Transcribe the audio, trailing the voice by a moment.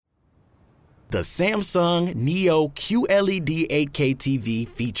The Samsung Neo QLED 8K TV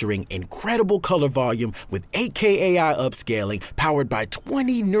featuring incredible color volume with 8K AI upscaling powered by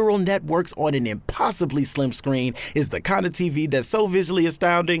 20 neural networks on an impossibly slim screen is the kind of TV that's so visually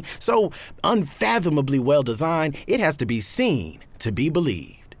astounding, so unfathomably well designed, it has to be seen to be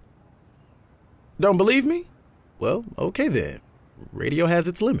believed. Don't believe me? Well, okay then. Radio has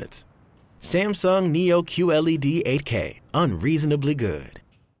its limits. Samsung Neo QLED 8K, unreasonably good.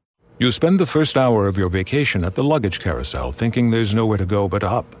 You spend the first hour of your vacation at the luggage carousel thinking there's nowhere to go but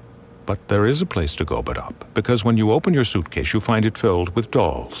up. But there is a place to go but up, because when you open your suitcase, you find it filled with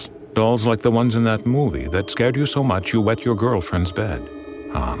dolls. Dolls like the ones in that movie that scared you so much you wet your girlfriend's bed.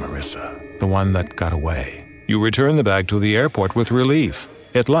 Ah, Marissa, the one that got away. You return the bag to the airport with relief.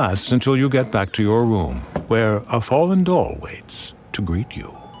 It lasts until you get back to your room, where a fallen doll waits to greet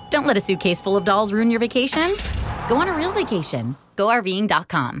you. Don't let a suitcase full of dolls ruin your vacation. Go on a real vacation.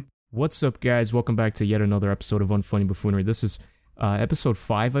 GoRVing.com. What's up, guys? Welcome back to yet another episode of Unfunny Buffoonery. This is episode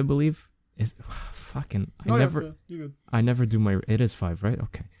 5, I believe. Is fucking I never do my. It is 5, right?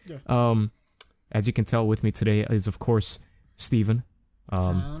 Okay. Yeah. As you can tell, with me today is of course Steven.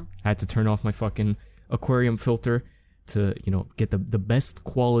 I had to turn off my fucking aquarium filter to, get the best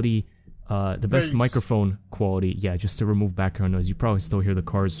quality, the best microphone quality. Yeah, just to remove background noise. You probably still hear the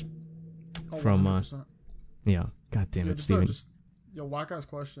cars from. 100%. Yeah. God damn it, Steven. Yo, whack ass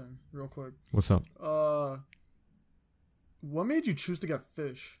question, real quick. What's up? What made you choose to get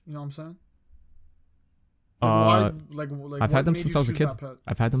fish? You know what I'm saying? I've had them since I was a kid.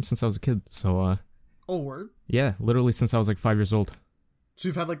 I've had them since I was a kid. So. Oh, word. Yeah, literally since I was like 5 years old. So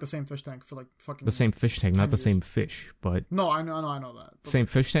you've had like the same fish tank for like fucking. The same fish tank, not the same fish, but. No, I know that. But same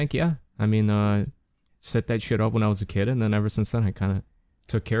fish tank, yeah. I mean, set that shit up when I was a kid, and then ever since then, I kind of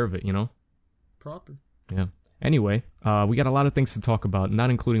took care of it, Proper. Yeah. Anyway, we got a lot of things to talk about,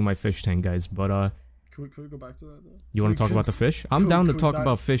 not including my fish tank, guys. But Can we go back to that? Though? You want to talk about the fish? I'm down to talk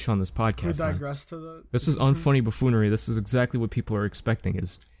about fish on this podcast. Can we digress to that? This is Unfunny Buffoonery. This is exactly what people are expecting.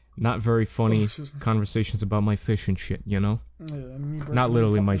 Is not very funny conversations about my fish and shit. Yeah, not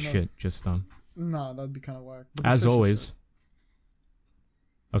literally my shit. Just Nah, that'd be kind of whack. As always.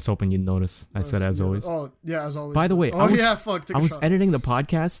 I was hoping you'd notice. I said as always. Oh yeah, as always. By the way, I was editing the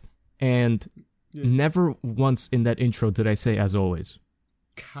podcast and. Yeah. Never once in that intro did I say as always.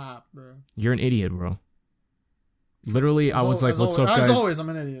 Cap, bro. You're an idiot, bro. Literally, I was like, what's up, guys? As always, I'm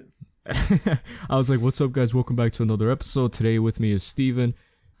an idiot. I was like, what's up, guys? Welcome back to another episode. Today with me is Steven.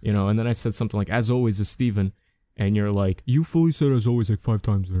 And then I said something like, as always is Steven. And you're like, you fully said as always like 5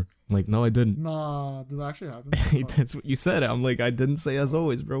 times there. I'm like, no, I didn't. Nah, did that actually happen? That's what you said. I'm like, I didn't say as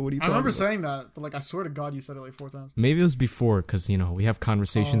always, bro. What are you talking about? I remember saying that, but like, I swear to God, you said it like 4 times. Maybe it was before, because, we have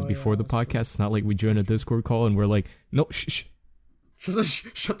conversations before the podcast. True. It's not like we join a Discord call and we're like, no, shh.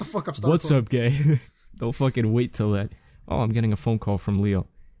 Shut the fuck up, stop. What's up, gay? Don't fucking wait till that. Oh, I'm getting a phone call from Leo.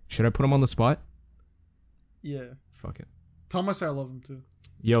 Should I put him on the spot? Yeah. Fuck it. Tell him I say I love him, too.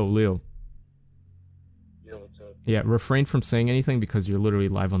 Yo, Leo. Yo, what's up? Yeah, refrain from saying anything because you're literally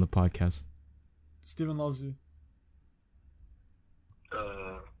live on the podcast. Steven loves you.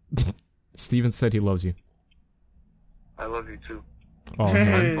 Steven said he loves you. I love you too. Oh, hey.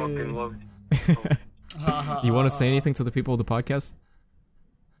 man. I fucking love you. You want to say anything to the people of the podcast?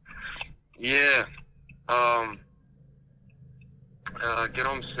 Yeah. Get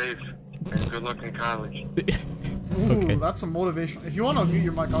home safe and good luck in college. Ooh, okay. That's a motivation. If you want to mute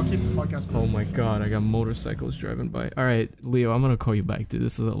your mic, I'll keep the podcast. Oh my god, I got motorcycles driving by. All right, Leo, I'm gonna call you back, dude.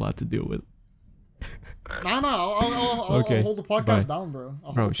 This is a lot to deal with. I'll hold the podcast down, bro.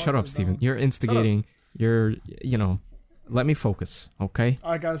 Bro, shut up, Steven. You're instigating. You're, let me focus, okay?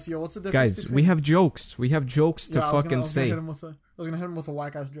 All right, guys. What's the difference? Guys, we have jokes. We have jokes to fucking say. I was gonna hit him with a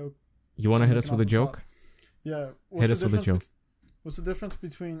whack ass joke. You want to hit us with a joke? Yeah. Hit us with a joke. What's the difference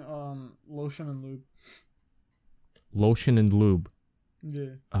between lotion and lube? Lotion and lube.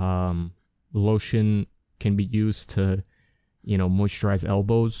 Yeah. Lotion can be used to, moisturize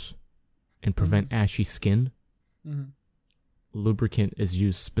elbows and prevent ashy skin. Mm-hmm. Lubricant is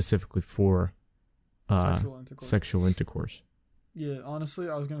used specifically for sexual intercourse. Yeah, honestly,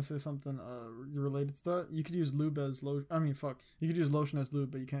 I was gonna say something related to that. You could use lube as lotion. You could use lotion as lube,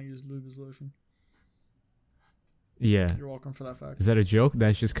 but you can't use lube as lotion. Yeah. You're welcome for that fact. Is that a joke?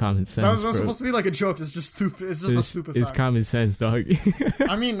 That's just common sense. That was not supposed to be like a joke. It's just stupid. It's just a stupid fact. It's common sense, dog.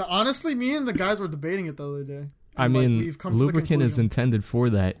 I mean, honestly, me and the guys were debating it the other day. I mean, lubricant is intended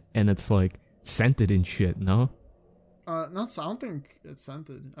for that, and it's like scented and shit, no? I don't think it's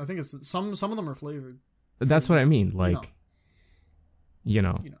scented. I think it's some of them are flavored. That's what I mean. Like,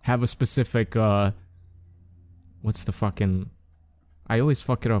 have a specific, what's the fucking, I always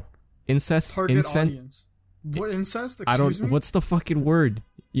fuck it up. Incest. Target audience. What incest? I Excuse don't. me? What's the fucking word?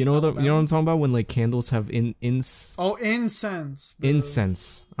 You know you know what I'm talking about when like candles have incense. Oh, incense. Bro.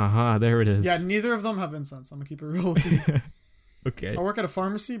 Incense. There it is. Yeah, neither of them have incense. I'm gonna keep it real with you. Okay. I work at a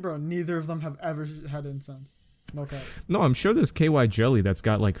pharmacy, bro. Neither of them have ever had incense. No cap. No, I'm sure there's KY jelly that's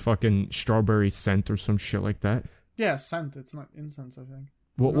got like fucking strawberry scent or some shit like that. Yeah, scent. It's not incense, I think.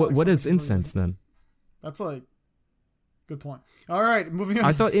 What is incense then? That's like... Good point. All right, moving on.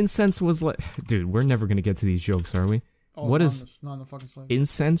 I thought incense was like... Dude, we're never gonna get to these jokes, are we? Oh, what is... Not on the fucking slide.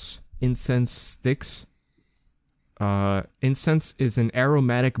 Incense? Incense sticks? Incense is an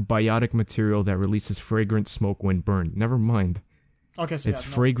aromatic biotic material that releases fragrant smoke when burned. Never mind. Okay, so it's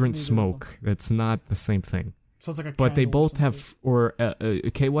fragrant smoke. That's not the same thing. So it's like a but they candle or both have... Or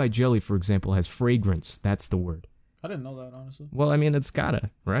KY jelly, for example, has fragrance. That's the word. I didn't know that, honestly. Well, I mean, it's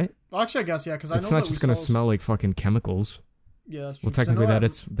gotta, right? Well, actually, I guess, yeah, because I know it's not just gonna smell like fucking chemicals. Yeah, that's true. Well, technically,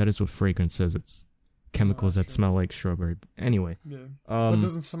 that is what fragrance is. It's chemicals that smell like strawberry. Anyway. Yeah. But it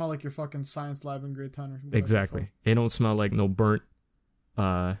doesn't smell like your fucking science lab in grade 10 or something. Exactly. They don't smell like no burnt,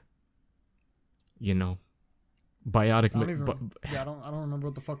 you know, biotic... I don't remember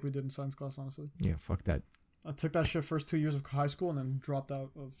what the fuck we did in science class, honestly. Yeah, fuck that. I took that shit first 2 years of high school and then dropped out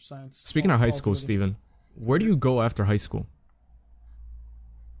of science. Speaking of high school, Steven, where do you go after high school?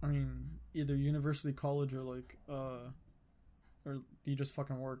 I mean, either university, college, or like, or you just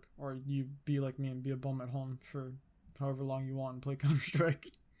fucking work, or you be like me and be a bum at home for however long you want and play Counter-Strike.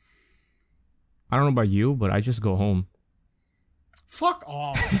 I don't know about you, but I just go home. Fuck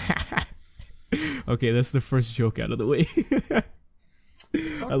off. Okay, that's the first joke out of the way.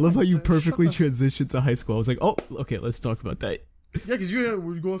 I love how you perfectly transitioned to high school. I was like, oh, okay, let's talk about that. Yeah, because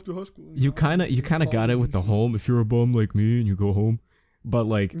you go after high school. You kind of got it with the home. If you're a bum like me and you go home. But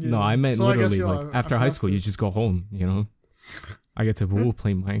like, no, I meant so literally like after high school, you just go home, you know? I get to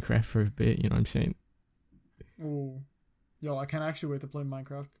play Minecraft for a bit, you know what I'm saying? Ooh. Yo, I can't actually wait to play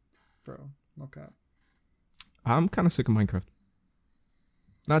Minecraft. Bro, no cap. I'm kind of sick of Minecraft.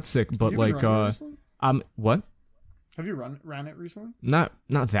 Not sick, but like, what? Have you ran it recently? Not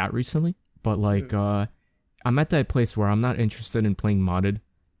that recently, but like, I'm at that place where I'm not interested in playing modded,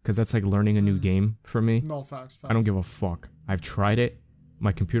 because that's like learning a new game for me. No, facts. I don't give a fuck. I've tried it.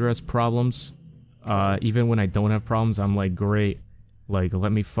 My computer has problems. Even when I don't have problems, I'm like, great. Like,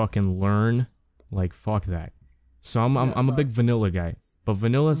 let me fucking learn. Like, fuck that. So I'm a big vanilla guy. But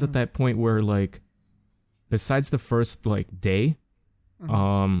vanilla's at that point where like, besides the first like day,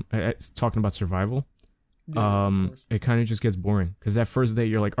 it's talking about survival. Yeah, it kind of just gets boring because that first day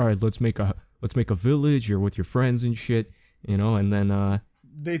you're like, all right, let's make a village. You're with your friends and shit, you know, and then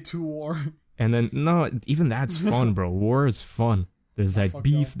day 2 war. And then no, even that's fun, bro. War is fun. There's that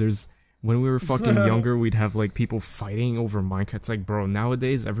beef. Yeah. There's when we were fucking younger, we'd have like people fighting over Minecraft. It's like, bro,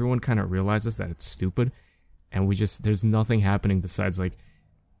 nowadays everyone kind of realizes that it's stupid, and there's nothing happening besides like,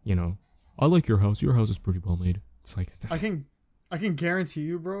 you know, I like your house. Your house is pretty well made. It's like I can guarantee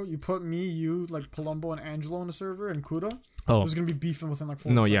you, bro. You put me, you, like Palumbo and Angelo in a server and Kuda. Oh, there's gonna be beefing within like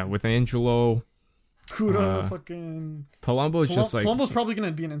 4 No, seconds. Yeah, with Angelo. Kuda, fucking Palumbo's just like Palumbo's probably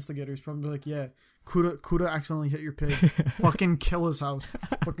gonna be an instigator. He's probably like, yeah, Kuda accidentally hit your pig. Fucking kill his house.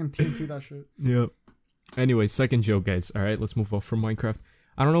 Fucking TNT that shit. Yep. Anyway, second joke, guys. All right, let's move off from Minecraft.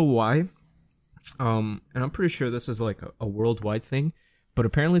 I don't know why, and I'm pretty sure this is like a worldwide thing, but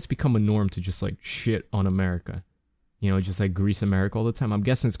apparently it's become a norm to just like shit on America. You know, just like Greece America all the time. I'm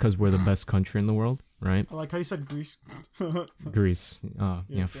guessing it's because we're the best country in the world, right? I like how you said Greece. Greece. Oh,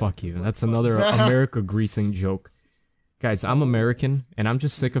 yeah, fuck you. That's another America greasing joke. Guys, I'm American, and I'm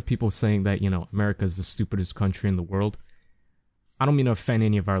just sick of people saying that, you know, America is the stupidest country in the world. I don't mean to offend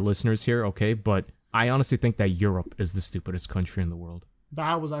any of our listeners here, okay? But I honestly think that Europe is the stupidest country in the world.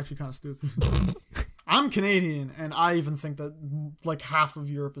 That was actually kind of stupid. I'm Canadian, and I even think that like half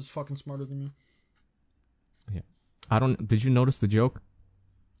of Europe is fucking smarter than me. Yeah. Did you notice the joke?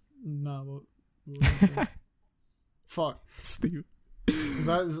 No. What fuck. Steve.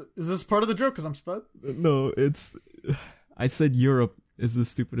 Is this part of the joke? Because I'm sped? No, I said Europe is the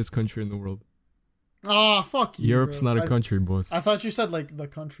stupidest country in the world. Ah, fuck you. Europe's not a country, boss. I thought you said like the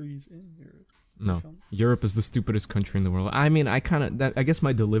countries in Europe. No, Europe is the stupidest country in the world. I mean, I guess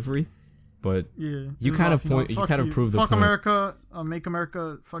my delivery, but yeah, you kind of prove the point. Fuck America, make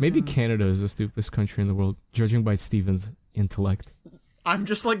America fucking... Maybe Canada is the stupidest country in the world, judging by Steven's intellect. I'm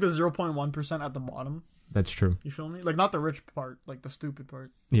just like the 0.1% at the bottom. That's true. You feel me? Like not the rich part, like the stupid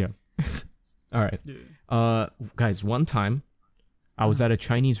part. Yeah. All right. Yeah. Guys, one time I was at a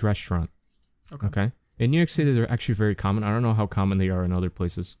Chinese restaurant. Okay. In New York City, they're actually very common. I don't know how common they are in other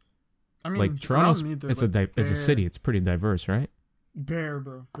places. I mean, like Toronto's, it's a city. It's pretty diverse, right? Bear,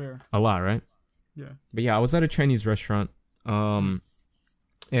 bro. Bear. A lot, right? Yeah. But yeah, I was at a Chinese restaurant, and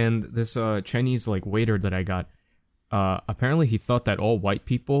this Chinese like waiter that I got, apparently he thought that all white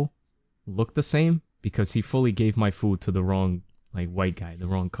people looked the same because he fully gave my food to the wrong like white guy, the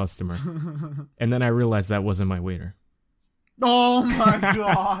wrong customer, and then I realized that wasn't my waiter. Oh my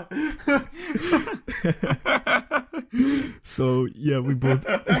god. So yeah, we both.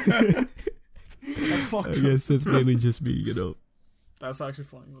 I guess that's mainly just me, you know. That's actually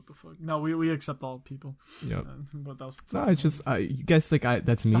funny. What the fuck? No, we accept all people. Yeah. But that was No, it's just you guys think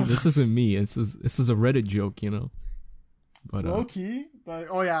that's me. This isn't me. This is a Reddit joke, you know. But low key. Like,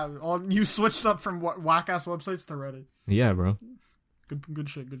 oh yeah, you switched up from whack ass websites to Reddit. Yeah, bro. Good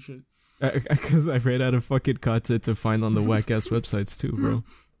shit. Good shit. Because I ran out of fucking content to find on the whack ass websites too, bro.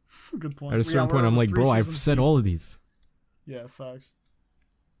 Good point. At a certain point, I'm like, bro, I've said all of these. Yeah, facts.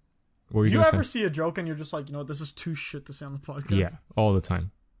 What were Do you you gonna ever say? see a joke and you're just like, you know, this is too shit to say on the podcast? Yeah, all the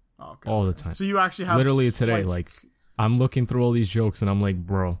time. Oh, okay. All the time. So you actually have Literally today, like, I'm looking through all these jokes and I'm like,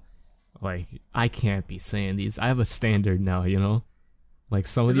 bro, like, I can't be saying these. I have a standard now, you know? Like,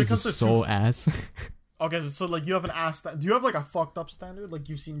 some of Is it these are 'cause they're so too ass. Okay, so like you have an ass. Do you have like a fucked up standard? Like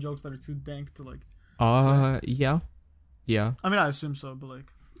you've seen jokes that are too dank to like. Yeah. I mean, I assume so, but like,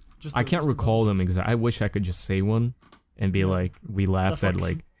 just I can't recall them exactly. I wish I could just say one and be like, we laugh at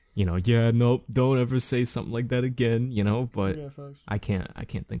like, you know, yeah, nope, don't ever say something like that again, you know. But Yeah, facts. I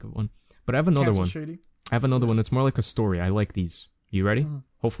can't think of one. But I have another Cancel one. Shady. I have another one. It's more like a story. I like these. You ready? Mm-hmm.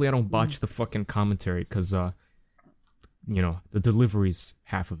 Hopefully, I don't botch the fucking commentary because, you know, the delivery's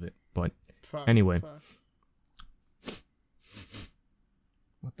half of it. But Fact, anyway. fact.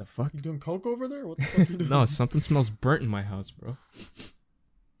 What the fuck? You doing coke over there? What the fuck you doing? No, something smells burnt in my house, bro.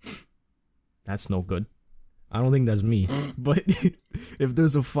 That's no good. I don't think that's me. But if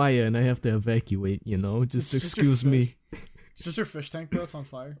there's a fire and I have to evacuate, you know, just It's just your excuse me. It's just your fish tank, bro. It's on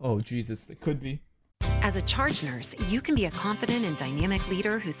fire. Oh, Jesus, it could be. As a charge nurse, you can be a confident and dynamic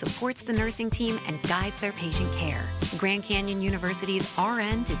leader who supports the nursing team and guides their patient care. Grand Canyon University's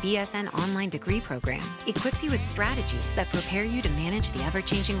RN to BSN online degree program equips you with strategies that prepare you to manage the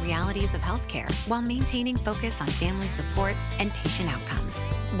ever-changing realities of healthcare while maintaining focus on family support and patient outcomes.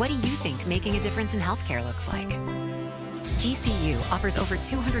 What do you think making a difference in healthcare looks like? GCU offers over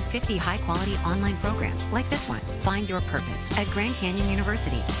 250 high-quality online programs like this one. Find your purpose at Grand Canyon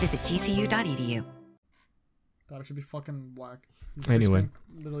University. Visit gcu.edu. That'd actually be fucking whack. Your fish Anyway. tank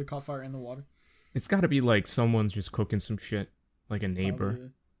literally caught fire in the water. It's got to be like someone's just cooking some shit, like a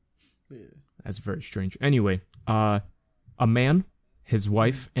neighbor. Yeah. That's very strange. Anyway, a man, his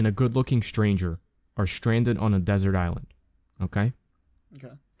wife, and a good-looking stranger are stranded on a desert island. Okay?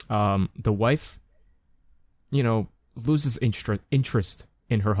 Okay. The wife, you know, loses interest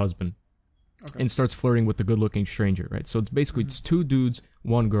in her husband and starts flirting with the good-looking stranger, right? So it's basically it's two dudes,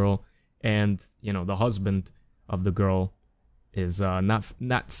 one girl, and, you know, the husband of the girl is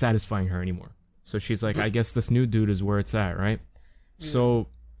not satisfying her anymore. So she's like, I guess this new dude is where it's at, right? Yeah. So,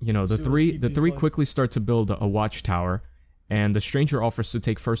 you know, the See what his three like. quickly start to build a watchtower, and the stranger offers to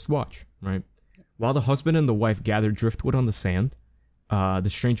take first watch, right? While the husband and the wife gather driftwood on the sand, the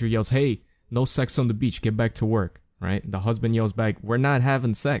stranger yells, "Hey, no sex on the beach, get back to work," right? The husband yells back, "We're not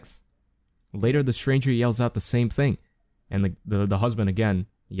having sex." Later, the stranger yells out the same thing, and the husband again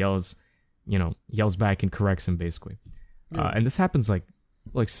yells back and corrects him, basically. Yeah. And this happens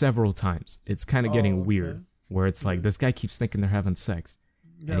like several times. It's kind of getting okay. weird, where it's like this guy keeps thinking they're having sex,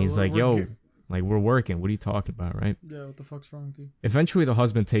 Yeah, and he's like, "Yo, like we're working. What are you talking about, right?" Yeah, what the fuck's wrong with you? Eventually, the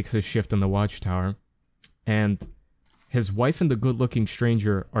husband takes his shift in the watchtower, and his wife and the good-looking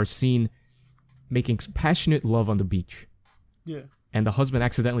stranger are seen making passionate love on the beach. Yeah. And the husband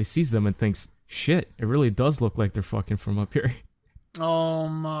accidentally sees them and thinks, "Shit, it really does look like they're fucking from up here." Oh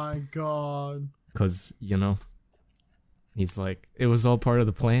my god. Because, you know, he's like, it was all part of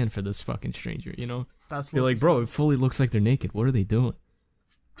the plan for this fucking stranger, you know? That's You're like, bro, it fully looks like they're naked. What are they doing?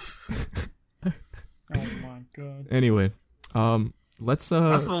 Oh my god. Anyway, let's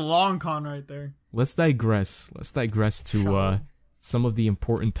That's the long con right there. let's digress. Let's digress to some of the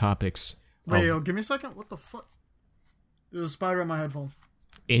important topics. Wait, of- yo, give me a second. What the fuck? There's a spider in my headphones.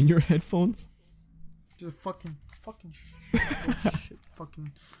 in your headphones? Just fucking shit.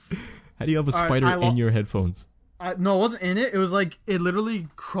 Fucking. How do you have a All right, spider I in your headphones? No, it wasn't in it. It was like it literally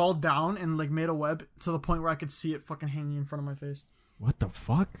crawled down and like made a web to the point where I could see it fucking hanging in front of my face. What the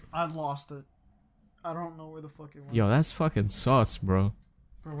fuck? I lost it. I don't know where the fuck it went. Yo, that's fucking sauce, bro.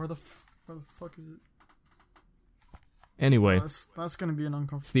 Bro, where the fuck is it? Anyway, That's gonna be an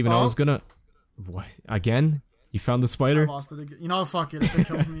uncomfortable. Steven, I was gonna... What? Again? You found the I spider? lost it again. You know, fuck it. If it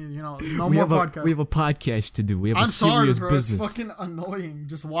kills me, no we more have podcast. We have a podcast to do. We have I'm a sorry, serious bro. business. It's fucking annoying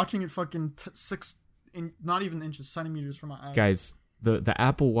just watching it fucking not even inches, centimeters from my eye. Guys, the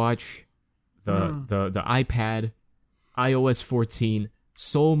Apple Watch, the iPad, iOS 14,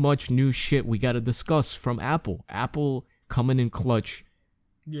 so much new shit we got to discuss from Apple. Apple coming in clutch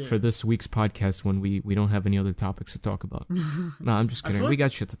for this week's podcast when we don't have any other topics to talk about. No, I'm just kidding. We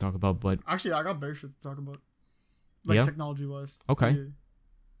got shit to talk about, but actually, I got better shit to talk about, like technology wise. Okay. Yeah.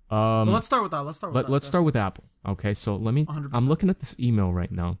 Well, let's start with that. Let's start with Apple. Okay, so let me. 100%. I'm looking at this email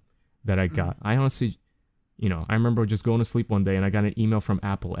right now that I got. I honestly, I remember just going to sleep one day and I got an email from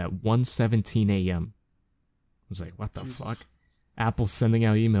Apple at 1:17 a.m. I was like, what the fuck? Apple sending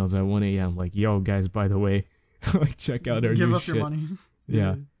out emails at 1 a.m. Like, yo, guys, by the way, like, check out our Give new us shit. your money.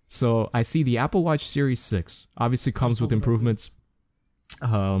 Yeah. So I see the Apple Watch Series 6 obviously comes with improvements.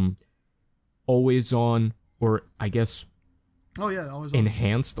 Always on, or I guess. Oh yeah, always on.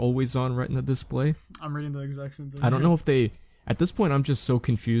 Enhanced always on Retina display. I'm reading the exact same thing. I don't know if they. At this point, I'm just so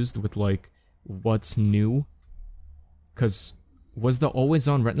confused with like what's new. Cause was the always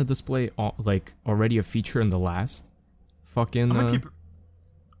on Retina display like already a feature in the last fucking? I'm gonna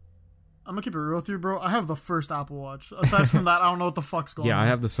keep it real with you, bro. I have the first Apple Watch. Aside from that, I don't know what the fuck's going on. Yeah, I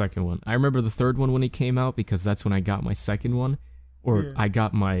have the second one. I remember the third one when it came out because that's when I got my second one, or I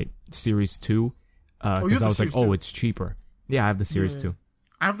got my Series 2. Because I was like, oh, it's cheaper. Yeah, I have the Series 2.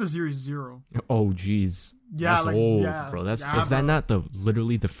 I have the Series 0. Oh, jeez. Yeah, that's like, old, yeah, bro. Is bro. that not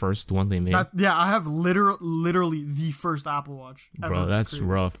literally the first one they made? I have literally the first Apple Watch ever. Bro, that's created.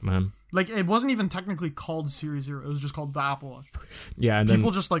 rough, man. Like, it wasn't even technically called Series 0. It was just called the Apple Watch. Yeah, and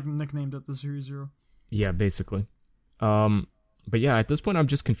people just like nicknamed it the Series 0. Yeah, basically. But yeah, at this point, I'm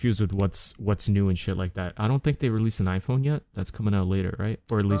just confused with what's new and shit like that. I don't think they released an iPhone yet. That's coming out later, right?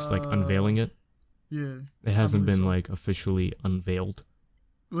 Or at least like unveiling it. Yeah. It hasn't been like officially unveiled.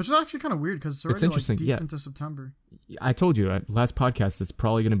 Which is actually kind of weird because it's already interesting. Like, deep into September. I told you at last podcast it's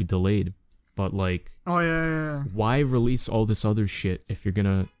probably gonna be delayed, but like, oh yeah. Why release all this other shit if you're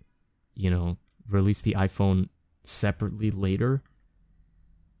gonna, release the iPhone separately later?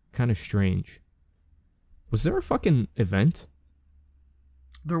 Kind of strange. Was there a fucking event?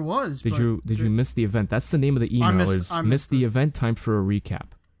 There was. Did you miss the event? That's the name of the email. I missed the event. Time for a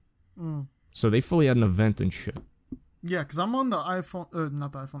recap. So they fully had an event and shit. Yeah, because I'm on the iPhone,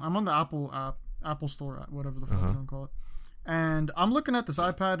 not the iPhone. I'm on the Apple app, Apple Store, whatever the fuck you want to call it. And I'm looking at this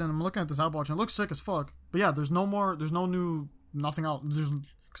iPad and I'm looking at this Apple Watch and it looks sick as fuck. But yeah, there's no new, nothing else.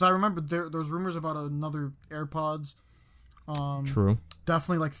 Because I remember there was rumors about another AirPods. True.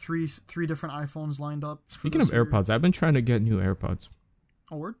 Definitely like three different iPhones lined up. Speaking of AirPods, I've been trying to get new AirPods.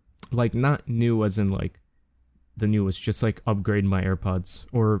 Oh, word? Like, not new as in like the newest, just like upgrade my AirPods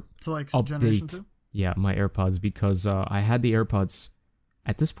or to like update. Generation 2? Yeah, my AirPods, because I had the AirPods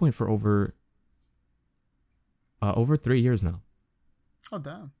at this point for over 3 years now. Oh,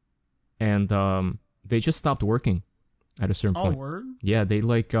 damn. And they just stopped working at a certain point. Oh, word? Yeah, they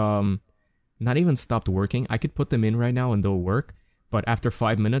like not even stopped working. I could put them in right now and they'll work, but after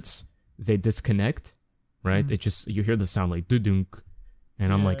 5 minutes they disconnect, right? It just, you hear the sound like doo-dunk,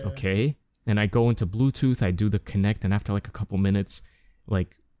 and I'm like, okay. And I go into Bluetooth, I do the connect, and after like a couple minutes,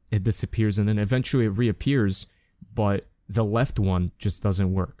 like, it disappears, and then eventually it reappears, but the left one just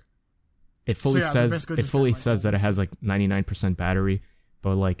doesn't work. It fully says that it has like 99% battery,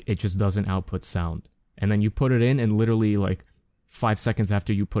 but like it just doesn't output sound. And then you put it in, and literally like 5 seconds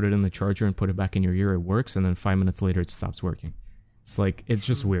after you put it in the charger and put it back in your ear, it works, and then 5 minutes later it stops working. It's like, it's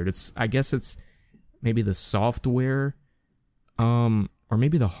just weird. I guess it's maybe the software, or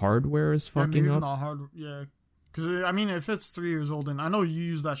maybe the hardware is fucking up. Yeah. Because, I mean, if it's 3 years old, and I know you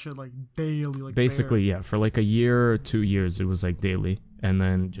use that shit, like, daily. Like basically, yeah. For, like, a year or 2 years, it was, like, daily. And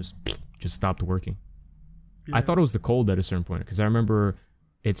then just stopped working. Yeah. I thought it was the cold at a certain point. Because I remember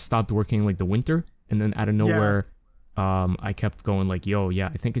it stopped working, like, the winter. And then out of nowhere, I kept going, like, yo, yeah,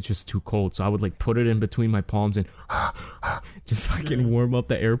 I think it's just too cold. So I would, like, put it in between my palms and just fucking warm up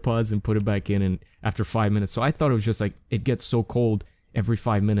the AirPods and put it back in. And after 5 minutes. So I thought it was just, like, it gets so cold every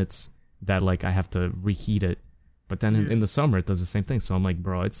 5 minutes that, like, I have to reheat it. But then in the summer, it does the same thing. So I'm like,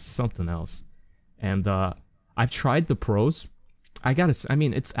 bro, it's something else. And I've tried the Pros. I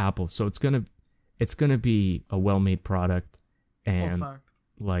mean, it's Apple, so it's gonna be a well-made product, and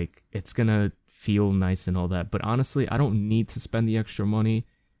like it's gonna feel nice and all that. But honestly, I don't need to spend the extra money.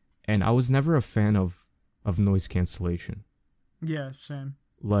 And I was never a fan of noise cancellation. Yeah, same.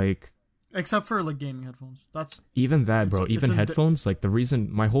 Like, except for like gaming headphones. That's even that, bro. Even headphones. Like the reason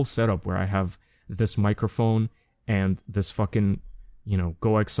my whole setup where I have this microphone and this fucking, Go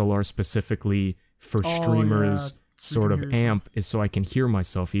XLR specifically for streamers sort of amp is so I can hear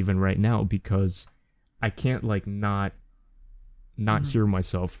myself even right now, because I can't like not hear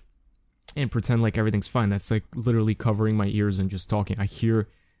myself and pretend like everything's fine. That's like literally covering my ears and just talking. I hear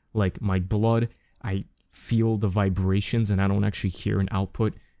like my blood, I feel the vibrations, and I don't actually hear an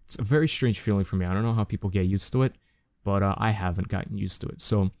output. It's a very strange feeling for me. I don't know how people get used to it, but I haven't gotten used to it.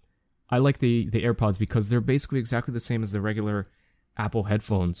 So I like the AirPods because they're basically exactly the same as the regular Apple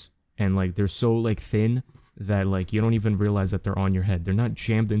headphones, and like they're so like thin that like you don't even realize that they're on your head. They're not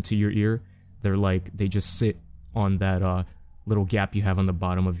jammed into your ear. They're like, they just sit on that little gap you have on the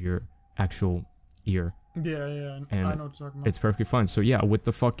bottom of your actual ear. Yeah, and I know what you're talking about. It's perfectly fine. So yeah, with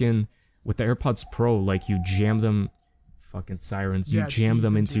the AirPods Pro, like you jam them, fucking sirens, you jam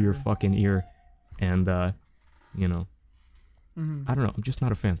them into your fucking ear, and you know, I don't know, I'm just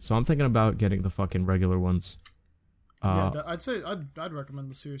not a fan. So I'm thinking about getting the fucking regular ones. I'd say I'd recommend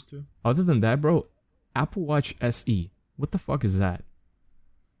the Series 2. Other than that, bro, Apple Watch SE, what the fuck is that?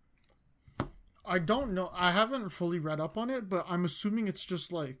 I don't know. I haven't fully read up on it, but I'm assuming it's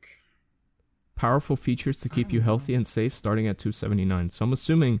just like powerful features to keep you healthy and safe, starting at $279. So I'm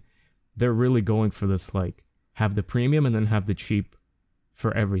assuming they're really going for this, like, have the premium and then have the cheap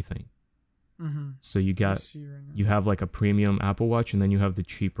for everything. So you have like a premium Apple Watch, and then you have the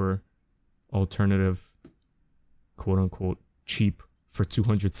cheaper alternative, quote unquote cheap, for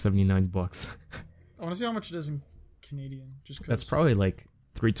 $279. I want to see how much it is in Canadian. Just 'cause. That's probably like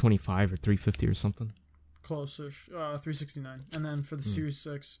 $325 or $350 or something. Close-ish. $369, and then for the Series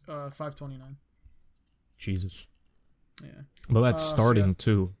 6, $529. Jesus. Yeah. Well, that's starting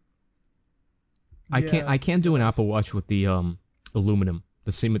too. I can't do an Apple Watch with the aluminum,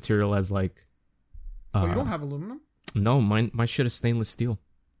 the same material as like. You don't have aluminum? No, my shit is stainless steel.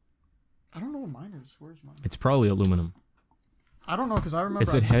 I don't know what mine is. Where's mine? It's probably aluminum. I don't know, because I remember.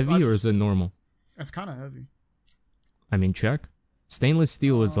 Is it heavy or is it normal? It's kind of heavy. I mean, check. Stainless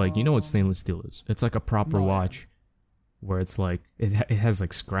steel is like, you know what stainless steel is? It's like a proper watch, where it's like it has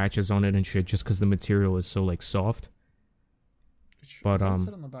like scratches on it and shit, just because the material is so like soft. But It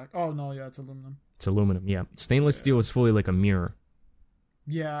said on the back. Oh no, yeah, it's aluminum. It's aluminum, yeah. Stainless steel is fully like a mirror.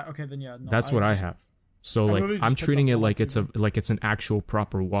 Yeah. Okay, then yeah. No, that's what I have. So like I'm treating it like it's an actual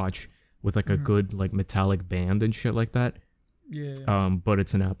proper watch with like a good like metallic band and shit like that. Yeah. But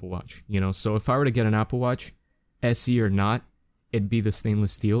it's an Apple Watch, you know. So if I were to get an Apple Watch, SE or not, it'd be the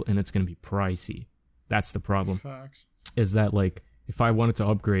stainless steel, and it's gonna be pricey. That's the problem. Facts. Is that like if I wanted to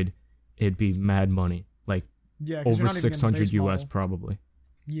upgrade, it'd be mad money, like over 600 US probably.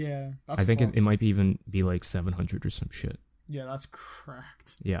 Yeah, I think it might even be like 700 or some shit. Yeah, that's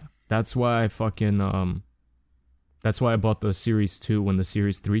cracked. Yeah, that's why I fucking that's why I bought the Series 2 when the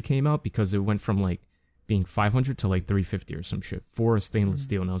Series 3 came out, because it went from like being 500 to like 350 or some shit for a stainless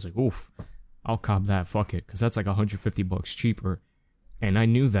steel, and I was like, oof, I'll cop that, fuck it, because that's like $150 cheaper. And I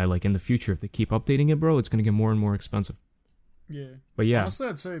knew that like in the future, if they keep updating it, bro, it's gonna get more and more expensive. Yeah. But yeah, honestly,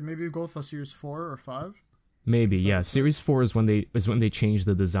 I'd say maybe go with a Series 4 or 5. Maybe, yeah. Series 4 is when they changed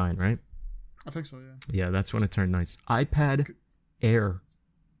the design, right? I think so, yeah. Yeah, that's when it turned nice. iPad Air.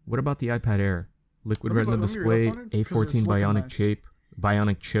 What about the iPad Air? Liquid Retina display, A14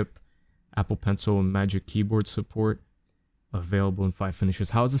 Bionic chip, Apple Pencil and Magic Keyboard support, available in 5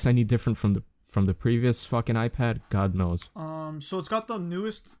 finishes. How is this any different from the previous fucking iPad? God knows. So it's got the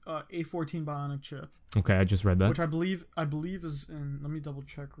newest A14 Bionic chip. Okay, I just read that. Which I believe is in. Let me double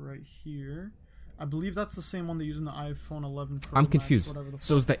check right here. I believe that's the same one they use in the iPhone 11 Pro. I'm confused.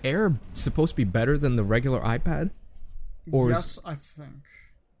 So is the Air supposed to be better than the regular iPad? Or yes, I think.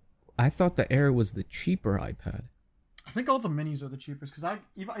 I thought the Air was the cheaper iPad. I think all the minis are the cheapest, because I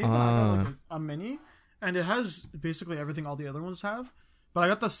got like a mini, and it has basically everything all the other ones have. But I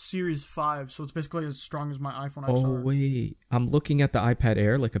got the Series 5, so it's basically as strong as my iPhone XR. Oh wait, I'm looking at the iPad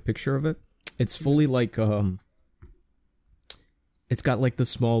Air, like a picture of it. It's fully like it's got like the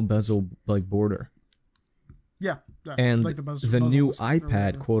small bezel like border. Yeah. And like the new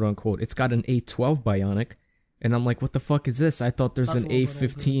iPad, quote unquote, it's got an A12 Bionic, and I'm like, what the fuck is this? I thought there's an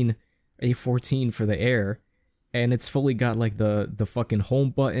A15, A14 for the Air, and it's fully got like the fucking home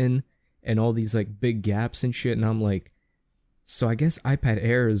button and all these like big gaps and shit, and I'm like, so I guess iPad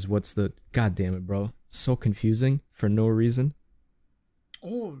Air is what's the... God damn it, bro. So confusing for no reason.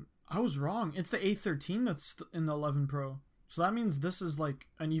 Oh, I was wrong. It's the A13 that's in the 11 Pro. So that means this is like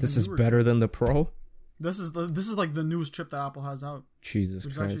an even This is better chip. Than the Pro? This is like the newest chip that Apple has out. Jesus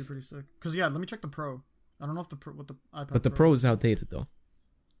which Christ. Which is actually pretty sick. Because yeah, let me check the Pro. I don't know if the Pro, what the iPad But the Pro is outdated though.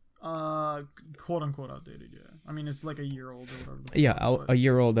 Quote unquote outdated, yeah. I mean, it's like a year old or whatever. A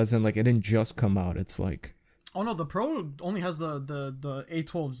year old as in like it didn't just come out. It's like... Oh no, the Pro only has the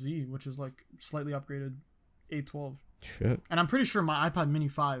A12Z, which is like slightly upgraded A12. Shit. And I'm pretty sure my iPad Mini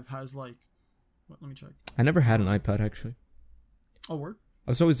 5 has like, let me check. I never had an iPad actually. Oh, word?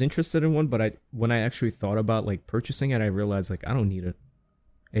 I was always interested in one, but when I actually thought about like purchasing it, I realized like I don't need it.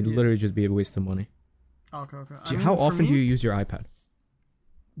 It'd literally just be a waste of money. Okay. How often do you use your iPad?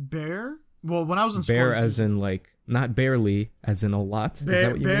 Bare? Well, when I was in school. Bare as in like, not barely, as in a lot? Is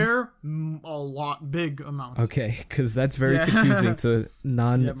that what you mean? A lot, big amount. Okay, because that's very confusing to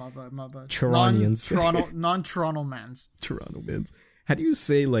my bad. Torontians. Non-Toronto mans. Toronto mans. How do you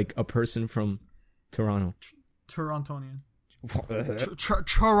say like a person from Toronto? Torontonian.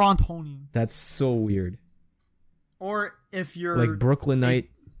 Torontonian. That's so weird. Or if you're like Brooklynite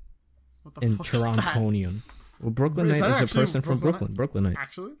and Torontonian. Well, Brooklynite is a person from Brooklyn. Brooklynite.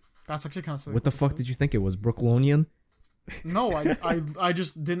 Actually, that's actually kind of sick. What the fuck did you think it was? Brooklonian? No, I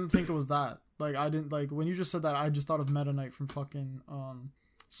just didn't think it was that. Like I didn't like when you just said that. I just thought of Meta Knight from fucking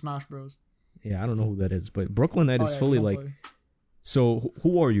Smash Bros. Yeah, I don't know who that is, but Brooklynite is fully like. So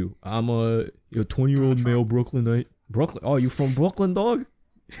who are you? I'm a 20-year-old male Brooklynite. Brooklyn? Oh, you from Brooklyn, dog?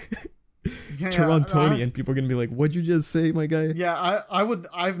 Torontonian. People are gonna be like, "What'd you just say, my guy?" Yeah,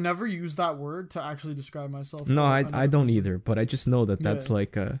 I've never used that word to actually describe myself. No, I don't either. But I just know that that's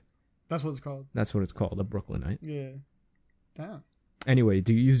like that's what it's called. That's what it's called, a Brooklynite. Yeah. Damn. Anyway,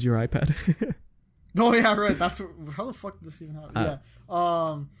 do you use your iPad? Oh yeah, right. How the fuck did this even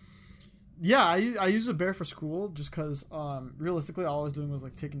happen? Yeah, I use a Bear for school just because realistically all I was doing was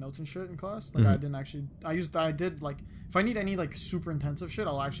like taking notes and shit in class. Like I didn't actually I did like if I need any like super intensive shit,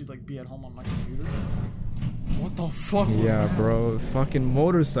 I'll actually like be at home on my computer. What the fuck was that? Yeah, bro, fucking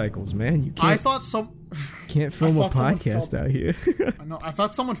motorcycles, man. You can't can't film a podcast out here. I know. I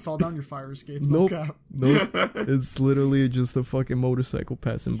thought someone fell down your fire escape. Nope. It's literally just a fucking motorcycle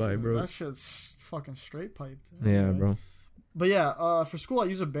passing by, bro. That shit's fucking straight piped. Yeah, bro. But yeah, for school I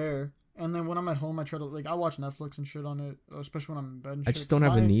use a Bear. And then when I'm at home, I try to I watch Netflix and shit on it, especially when I'm in bed. And I just don't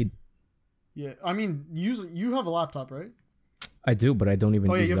have the need. Yeah, I mean, you have a laptop, right? I do, but I don't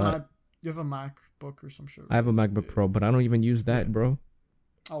even use that. You have a MacBook or some shit. Right? I have a MacBook Pro, but I don't even use that, bro.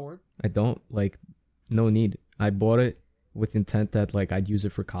 Oh, word? I don't no need. I bought it with intent that I'd use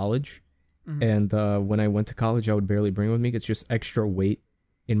it for college, and when I went to college, I would barely bring it with me. It's just extra weight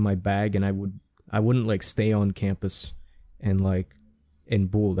in my bag, and I wouldn't stay on campus and in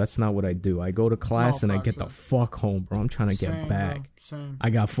Bull. That's not what I do. I go to class and I get the fuck home, bro. I'm trying to get back. Bro. Same. I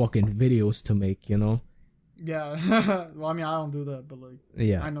got fucking videos to make, you know? Yeah. Well, I mean, I don't do that, but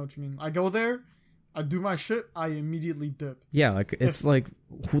yeah. I know what you mean. I go there, I do my shit, I immediately dip. Yeah,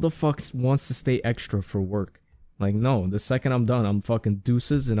 who the fuck wants to stay extra for work? No, the second I'm done, I'm fucking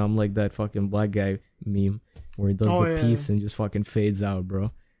deuces, and I'm like that fucking black guy meme where he does the piece and just fucking fades out,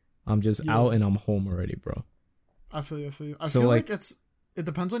 bro. I'm just out and I'm home already, bro. I feel you. I feel like it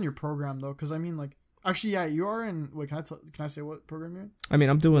depends on your program though, because I mean, actually, yeah, you are in. Wait, can I say what program you're in? I mean,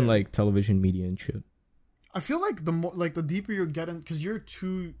 I'm doing television media and shit. I feel like the more, the deeper you get in, because you're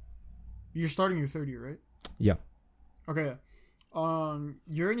starting your third year, right? Yeah. Okay.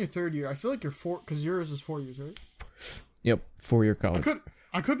 You're in your third year. I feel like you're because yours is 4 years, right? Yep, 4-year college.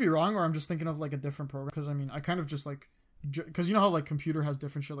 I could be wrong, or I'm just thinking of a different program. Because I mean, I kind of just because you know how computer has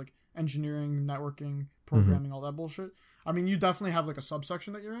different shit engineering, networking, programming, all that bullshit. I mean, you definitely have a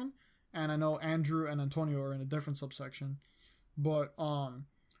subsection that you're in, and I know Andrew and Antonio are in a different subsection, but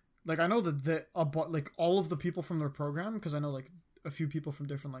I know that all of the people from their program, because I know a few people from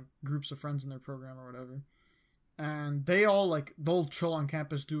different groups of friends in their program or whatever, and they all they'll chill on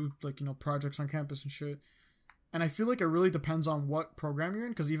campus, do projects on campus and shit, and I feel it really depends on what program you're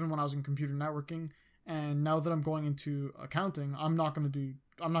in, because even when I was in computer networking. And now that I'm going into accounting, I'm not gonna be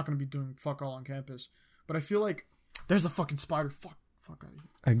doing fuck all on campus. But I feel there's a fucking spider. Fuck out of here.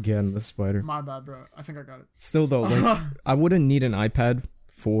 Again, the spider. My bad, bro. I think I got it. Still though, I wouldn't need an iPad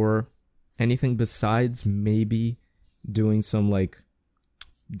for anything besides maybe doing some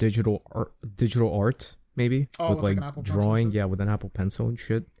digital art, maybe with drawing. Yeah, with an Apple Pencil and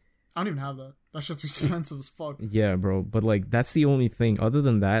shit. I don't even have that. That shit's expensive as fuck. Yeah, bro. But that's the only thing. Other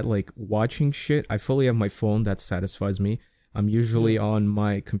than that, watching shit, I fully have my phone. That satisfies me. I'm usually on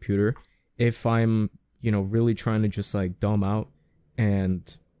my computer. If I'm, really trying to just dumb out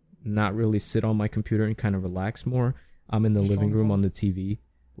and not really sit on my computer and kind of relax more, I'm in the living room on the TV.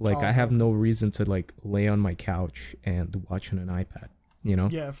 I have no reason to lay on my couch and watch on an iPad,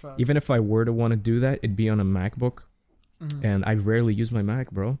 Yeah, even if I were to want to do that, it'd be on a MacBook. And I rarely use my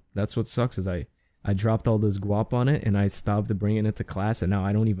Mac, bro. That's what sucks is I dropped all this guap on it and I stopped bringing it to class, and now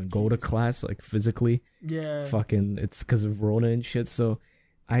I don't even go to class physically. Yeah. Fucking, it's because of Rona and shit, so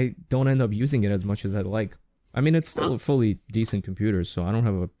I don't end up using it as much as I'd like. I mean, it's still a fully decent computer, so I don't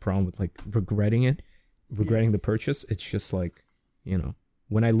have a problem with like regretting the purchase. It's just like, you know,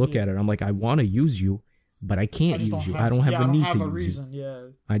 when I look at it, I'm like, I want to use you, but I can't use you. I don't have a need to use you. Yeah.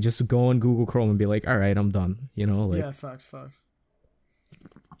 I just go on Google Chrome and be like, all right, I'm done. You know, like. Yeah, facts.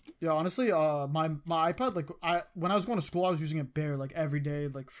 Yeah, honestly, my iPad, like, when I was going to school, I was using it bare, like, every day,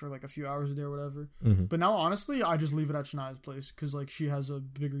 like, for, like, a few hours a day or whatever. Mm-hmm. But now, honestly, I just leave it at Shania's place, because, like, she has a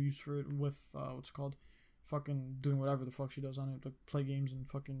bigger use for it with, what's it called? Fucking doing whatever the fuck she does on it, like, play games and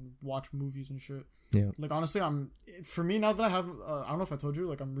fucking watch movies and shit. Yeah. Like, honestly, for me, now that I have, I don't know if I told you,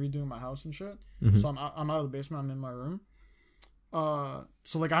 like, I'm redoing my house and shit. Mm-hmm. So I'm out of the basement, I'm in my room.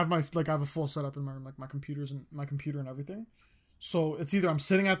 So, like, I have a full setup in my room, like, my computer and everything. So it's either I'm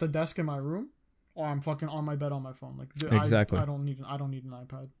sitting at the desk in my room, or I'm fucking on my bed on my phone. Like exactly. I don't need an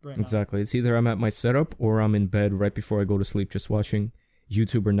iPad right now. Exactly. It's either I'm at my setup or I'm in bed right before I go to sleep, just watching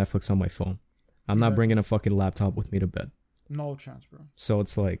YouTube or Netflix on my phone. I'm not bringing a fucking laptop with me to bed. No chance, bro. So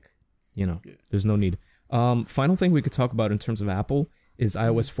it's like, you know, there's no need. Final thing we could talk about in terms of Apple is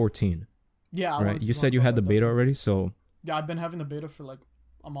iOS 14. Yeah. Right. You said you had the beta already, so. Yeah, I've been having the beta for like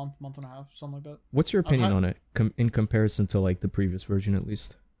a month and a half, something like that. What's your opinion on it in comparison to like the previous version, at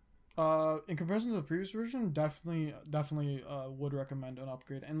least? In comparison to the previous version, definitely would recommend an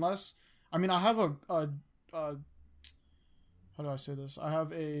upgrade. Unless, I mean, I have a how do I say this? I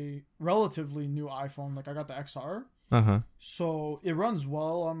have a relatively new iPhone. Like, I got the XR. So it runs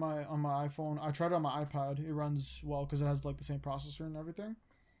well on my iPhone. I tried it on my iPad. It runs well because it has like the same processor and everything.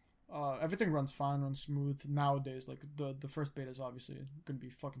 Everything runs fine, runs smooth nowadays. Like the first beta is obviously gonna be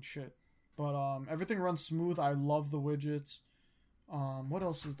fucking shit, but everything runs smooth. I love the widgets. What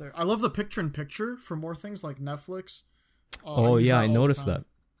else is there? I love the picture-in-picture for more things like Netflix. Oh yeah, I noticed that.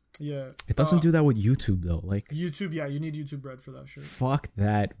 Yeah, it doesn't do that with YouTube though. Like YouTube, yeah, you need YouTube Red for that shit. Fuck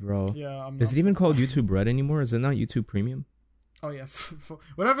that, bro. Yeah, is it even called YouTube Red anymore? Is it not YouTube Premium? Oh yeah,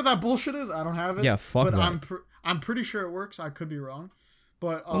 whatever that bullshit is, I don't have it. Yeah, fuck but that. I'm pretty sure it works. I could be wrong.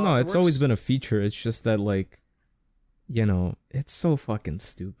 But no, it's always been a feature. It's just that, like, you know, it's so fucking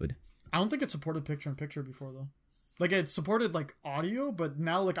stupid. I don't think it supported picture-in-picture before, though. Like, it supported, like, audio, but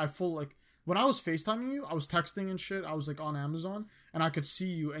now, like, when I was FaceTiming you, I was texting and shit, I was, like, on Amazon, and I could see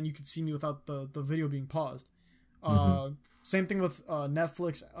you, and you could see me without the video being paused. Same thing with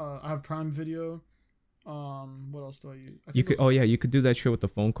Netflix. I have Prime Video. What else do I use? You could do that shit with the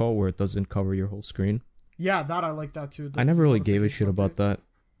phone call where it doesn't cover your whole screen. Yeah, that I like that too. I never really gave a shit about that,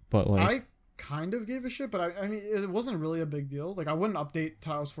 but like I kind of gave a shit, but I mean it wasn't really a big deal. Like I wouldn't update to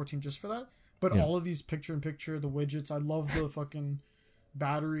iOS 14 just for that. But all of these picture-in-picture, the widgets, I love the fucking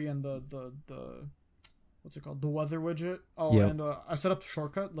battery and the what's it called? The weather widget. Oh, and I set up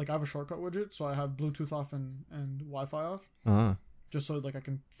shortcut. Like I have a shortcut widget, so I have Bluetooth off and Wi-Fi off. Just so like I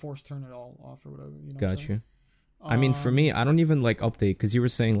can force turn it all off or whatever. You know. Got you. I mean, for me, I don't even like update because you were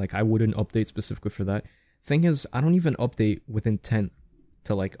saying like I wouldn't update specifically for that. Thing is, I don't even update with intent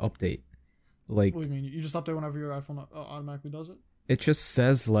to like update. Like, what do you mean? You just update whenever your iPhone automatically does it? It just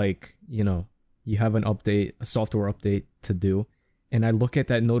says like, you know, you have an update, a software update to do, and I look at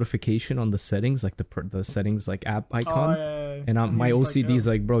that notification on the settings, like the settings like app icon, and my OCD is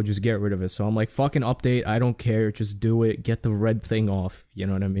like, bro, just get rid of it. So I'm like, fucking update. I don't care. Just do it. Get the red thing off. You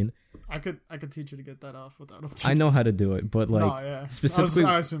know what I mean? I could teach you to get that off without update. I know how to do it, but like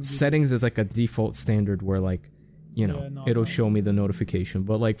specifically settings is like a default standard where like, you know, it'll show me the notification.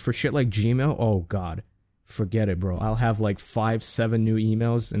 But like for shit like Gmail, oh god, forget it, bro. I'll have like 5-7 new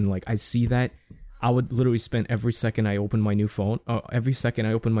emails, and like I see that, I would literally spend every second I open my new phone, every second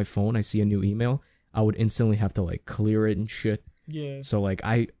I open my phone, I see a new email, I would instantly have to like clear it and shit. Yeah. So like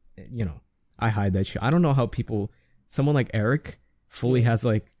I hide that shit. I don't know how someone like Eric fully has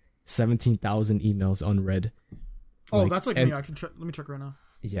like 17,000 emails unread. Oh, like, that's like me. I can let me check right now.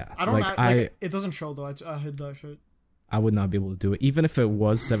 Yeah, I don't like, it doesn't show though. I hid that shit. I would not be able to do it. Even if it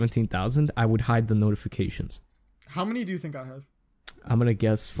was 17,000, I would hide the notifications. How many do you think I have? I'm gonna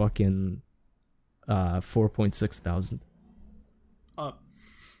guess fucking 4.6 thousand.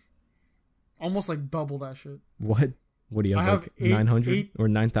 Almost like double that shit. What do you have? I have like 900 or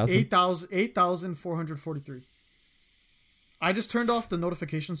 9,000? 8,443. I just turned off the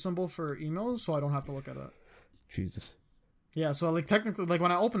notification symbol for emails, so I don't have to look at that. Jesus. Yeah, so like technically, like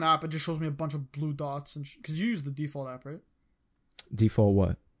when I open the app, it just shows me a bunch of blue dots, and because you use the default app, right? Default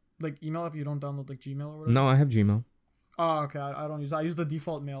what? Like email app, you don't download like Gmail or whatever. No, I have Gmail. Oh, okay. I don't use that. I use the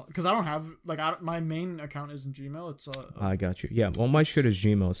default mail because I don't have like my main account isn't Gmail. It's I got you. Yeah, well, my shit is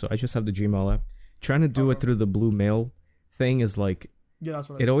Gmail, so I just have the Gmail app. Trying to do it through the blue mail thing is like, yeah, that's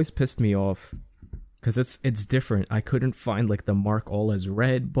what it always pissed me off. Because it's different. I couldn't find like the mark all as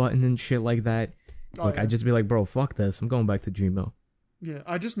red button and shit like that. Like, I'd just be like, bro, fuck this. I'm going back to Gmail. Yeah,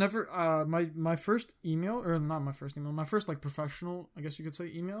 I just never my first email, or not my first email, my first like professional, I guess you could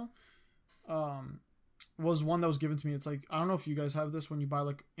say, email was one that was given to me. It's like, I don't know if you guys have this when you buy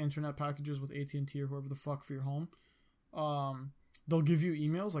like internet packages with AT&T or whoever the fuck for your home. They'll give you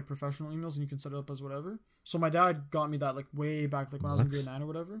emails, like professional emails, and you can set it up as whatever. So my dad got me that like way back, like when I was in grade 9 or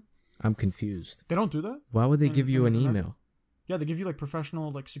whatever. I'm confused. They don't do that? Why would they give you an email? Yeah, they give you like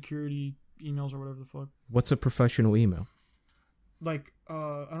professional like security emails or whatever the fuck. What's a professional email? Like,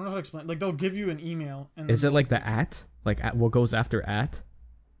 I don't know how to explain. Like, they'll give you an email. And is it like the at? Like, at what goes after at?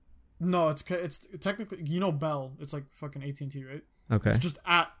 No, it's technically, you know, Bell. It's like fucking AT&T, right? Okay. It's just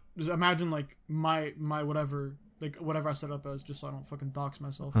at. Just imagine like my whatever, like whatever I set up as, just so I don't fucking dox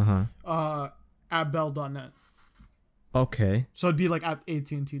myself. At bell.net. Okay. So it'd be like at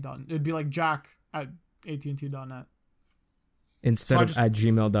AT&T.net. It'd be like Jack at AT&T.net. Instead of at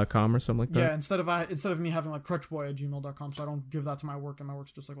gmail.com or something like that? Yeah, instead of me having like crutchboy at gmail.com, so I don't give that to my work, and my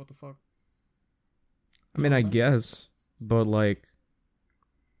work's just like, what the fuck? I mean, I guess, but like,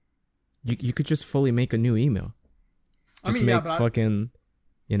 you could just fully make a new email. Just make fucking,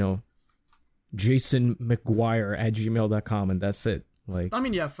 you know, Jason McGuire at gmail.com, and that's it. Like, I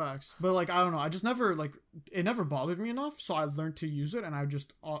mean, yeah, facts. But like, I don't know. I just never like, it never bothered me enough, so I learned to use it, and I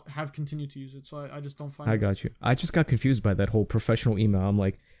just have continued to use it. So I just don't find. I got you. I just got confused by that whole professional email. I'm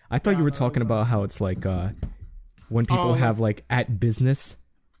like, I thought you were talking about how it's like when people have like at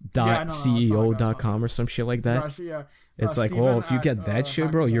business.ceo.com or some shit like that. Yeah. It's like, oh, if you get that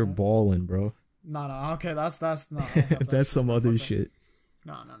shit, bro, you're balling, bro. No. Okay, that's no. That's some other shit.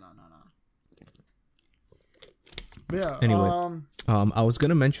 No. But yeah. Anyway, I was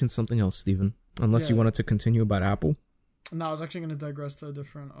gonna mention something else, Steven. Unless you wanted to continue about Apple. No, I was actually gonna digress to a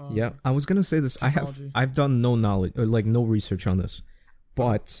different. Yeah, I was gonna say this. Technology. I've done no knowledge or like no research on this,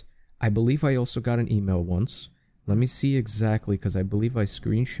 but I believe I also got an email once. Let me see exactly, because I believe I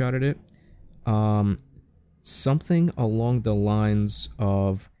screenshotted it. Something along the lines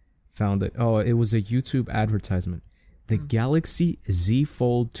of found it. Oh, it was a YouTube advertisement. The Galaxy Z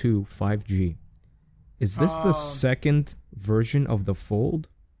Fold 2 5G. Is this the second version of the Fold?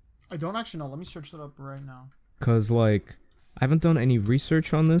 I don't actually know. Let me search that up right now. Because, like, I haven't done any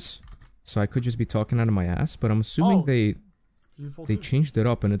research on this, so I could just be talking out of my ass, but I'm assuming they changed it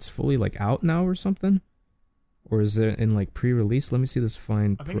up and it's fully, like, out now or something? Or is it in, like, pre-release? Let me see this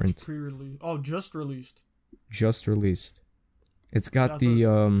fine print. I think it's pre-release. Oh, just released. Just released. It's got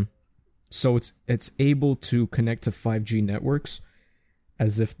so it's able to connect to 5G networks,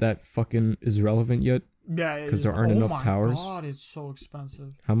 as if that fucking is relevant yet. Yeah, because there aren't enough towers. Oh my god, it's so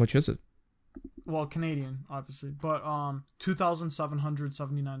expensive. How much is it? Well, Canadian, obviously, but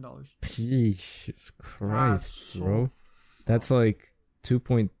 $2,779. Jesus Christ, bro. That's like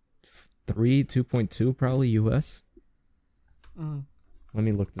 2.3, 2.2 probably US. Let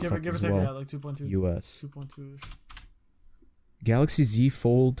me look this up as well. Yeah, like 2.2 US. 2.2ish. Galaxy Z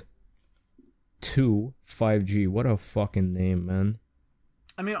Fold 2 5G. What a fucking name, man.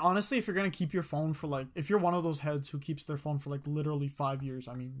 I mean, honestly, if you're gonna keep your phone for like, if you're one of those heads who keeps their phone for like literally 5 years,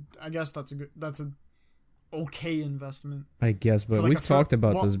 I mean, I guess that's an okay investment. I guess, but we've talked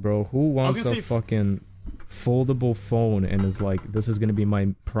about this, bro. Who wants a fucking foldable phone and is like, this is gonna be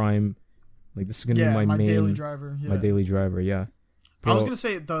my prime, like this is gonna be my main daily driver. Yeah. My daily driver, yeah. Bro, I was gonna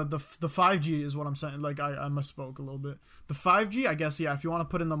say the 5G is what I'm saying. Like I misspoke a little bit. The 5G, I guess, yeah. If you want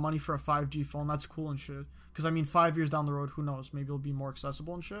to put in the money for a 5G phone, that's cool and shit. Because I mean, 5 years down the road, who knows? Maybe it'll be more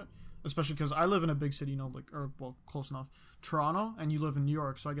accessible and shit. Especially because I live in a big city, you know, like close enough, Toronto, and you live in New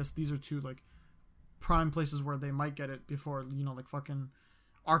York. So I guess these are two like prime places where they might get it before, you know, like fucking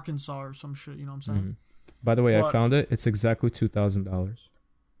Arkansas or some shit. You know what I'm saying? Mm-hmm. By the way, I found it. It's exactly $2,000.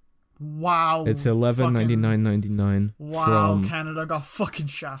 Wow. It's $1199.99. Wow, Canada got fucking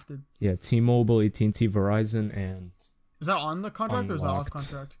shafted. Yeah, T-Mobile, AT&T, Verizon, and... Is that on the contract or is that off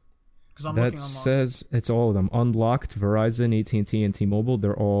contract? Because I'm looking unlocked. Says it's all of them. Unlocked, Verizon, AT&T, and T-Mobile,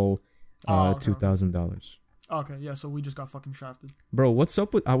 they're all $2,000. Okay, yeah, so we just got fucking shafted. Bro, what's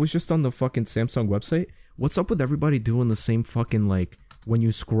up with... I was just on the fucking Samsung website. What's up with everybody doing the same fucking, like... When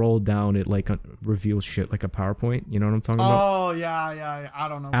you scroll down, it like reveals shit like a PowerPoint. You know what I'm talking about? Oh yeah. I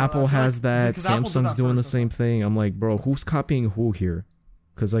don't know. Apple has that. Samsung's doing the same thing. I'm like, bro, who's copying who here?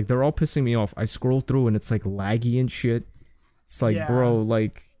 Because like they're all pissing me off. I scroll through and it's like laggy and shit. It's like, bro,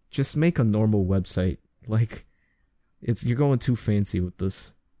 like just make a normal website. Like, you're going too fancy with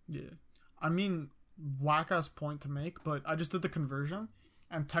this. Yeah, I mean, whack ass point to make, but I just did the conversion.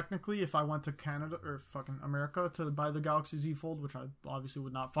 And technically, if I went to Canada or fucking America to buy the Galaxy Z Fold, which I obviously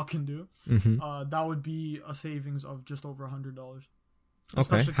would not fucking do, that would be a savings of just over $100. Okay.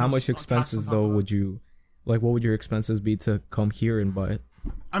 Especially How 'cause much tax on expenses top though of that. would you like? What would your expenses be to come here and buy it?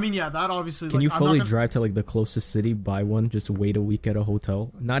 I mean, yeah, that obviously. Can like, you I'm not fully gonna- drive to like the closest city, buy one, just wait a week at a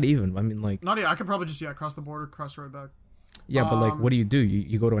hotel? Not even. I mean, like, Not yet. I could probably just cross the border, cross right back, yeah, but like, what do?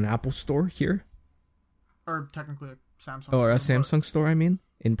 You go to an Apple store here, or technically a Samsung. or a store, but- Samsung store? I mean,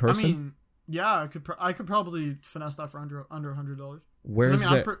 in person. I mean, yeah, I could probably finesse that for under $100. Where's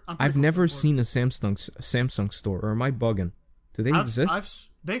I'm that? pretty I've close to never the seen a Samsung store, or am I bugging? Do they exist?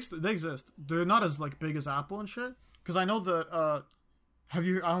 They exist. They're not as like big as Apple and shit. Because I know that. I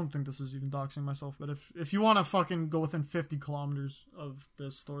don't think this is even doxing myself, but if you want to fucking go within 50 kilometers of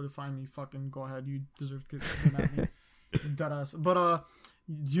this store to find me, fucking go ahead. You deserve to get mad at me. Deadass. But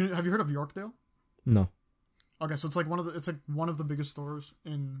have you heard of Yorkdale? No. Okay, so it's like one of the biggest stores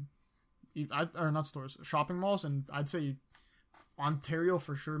in, or not stores, shopping malls, and I'd say Ontario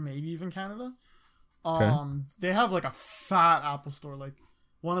for sure, maybe even Canada. Okay. They have like a fat Apple store, like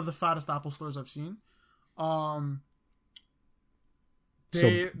one of the fattest Apple stores I've seen.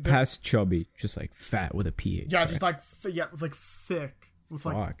 They're- Past chubby, just like fat with a PH. yeah, right? just like like thick with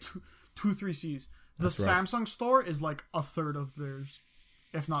like Fuck. two 3 C's. The That's rough. Samsung store is like a third of theirs,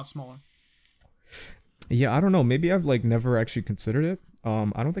 if not smaller. Yeah, I don't know. Maybe I've like never actually considered it.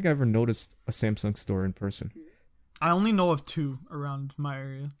 I don't think I ever noticed a Samsung store in person. I only know of 2 around my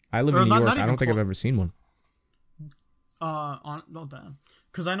area. I live Or in New not- York. not I even don't think I've close. ever seen one.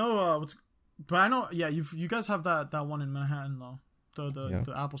 Because I know but I know you guys have that one in Manhattan though,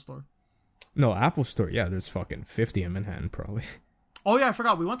 the Apple store. No, Apple store. Yeah, there's fucking 50 in Manhattan probably. Oh yeah, I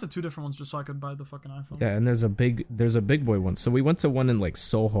forgot we went to 2 different ones just so I could buy the fucking iPhone. Yeah, and there's a big boy one. So we went to one in like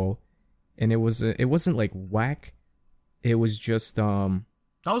Soho, and it wasn't like whack. It was just That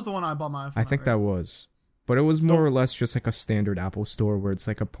was the one I bought my iPhone. I think at, that right? was, but it was more or less just like a standard Apple store where it's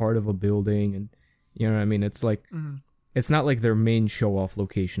like a part of a building, and you know what I mean. It's like it's not like their main show off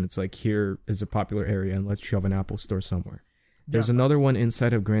location. It's like here is a popular area, and let's shove an Apple store somewhere. There's another one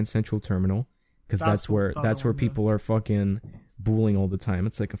inside of Grand Central Terminal because that's where people are fucking booling all the time.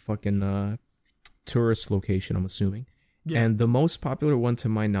 It's like a fucking tourist location, I'm assuming. Yeah. And the most popular one, to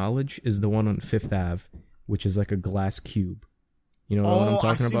my knowledge, is the one on Fifth Ave, which is like a glass cube. You know what I'm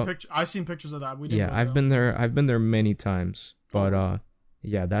talking about? I've seen pictures of that. We didn't Yeah, go I've there. been there. I've been there many times, but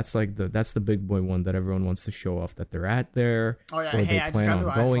yeah, that's like that's the big boy one that everyone wants to show off that they're at there. Oh yeah, or hey, they I just plan got a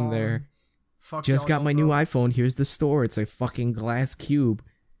on new going iPhone. there. Fuck Just y'all, got my bro. new iPhone. Here's the store. It's a fucking glass cube.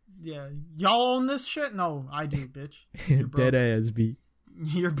 Yeah, y'all own this shit? No, I do, bitch. You're broke. Dead ass B.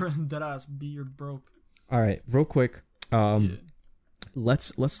 You're dead ass. B, you're broke. All right, real quick.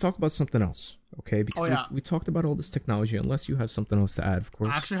 Let's talk about something else, okay? Because we talked about all this technology. Unless you have something else to add, of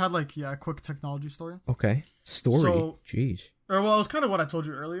course. I actually had like a quick technology story. Okay, story. So- Jeez. Or well, it was kind of what I told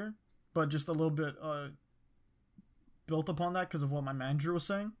you earlier, but just a little bit built upon that because of what my manager was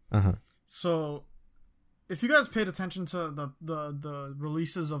saying. So, if you guys paid attention to the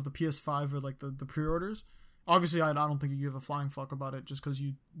releases of the PS5 or like the pre-orders, obviously I don't think you give a flying fuck about it just because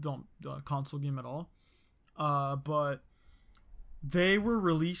you don't console game at all. But they were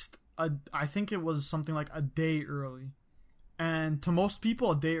released. I think it was something like a day early. And to most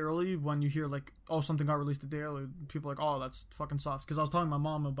people, a day early, when you hear like, oh, something got released a day early, people are like, oh, that's fucking soft. Because I was telling my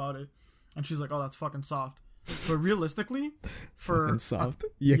mom about it, and she's like, oh, that's fucking soft. But realistically, for Fucking soft.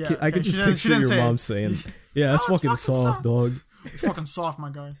 I okay, could she just didn't- she picture didn't your say mom it. saying, "Yeah, that's Oh, it's fucking fucking soft, soft." dog." It's fucking soft, my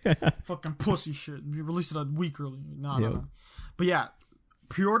guy. Fucking pussy shit. You released it a week early. No. Yep. But yeah,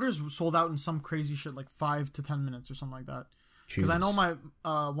 pre-orders sold out in some crazy shit like 5 to 10 minutes or something like that. Because I know my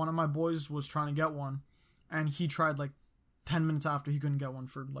one of my boys was trying to get one, and he tried like 10 minutes after he couldn't get one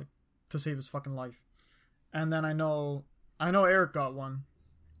for like to save his fucking life. And then I know Eric got one,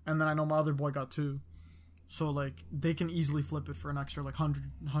 and then I know my other boy got 2. So like they can easily flip it for an extra like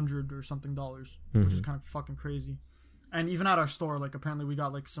 $100 or something dollars, which is kind of fucking crazy. And even at our store, like apparently we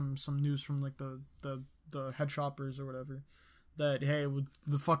got like some news from like the head shoppers or whatever that hey, with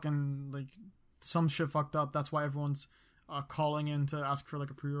the fucking like some shit fucked up. That's why everyone's calling in to ask for like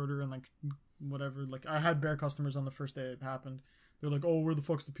a pre-order and like whatever. Like I had bare customers on the first day it happened. They're like, oh, where the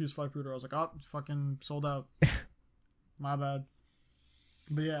fuck's the PS5 pre-order? I was like, oh, it's fucking sold out. My bad.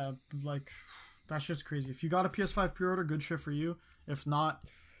 But yeah, like that shit's crazy. If you got a PS5 pre-order, good shit for you. If not,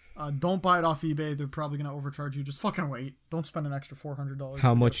 don't buy it off eBay. They're probably gonna overcharge you. Just fucking wait. Don't spend an extra $400.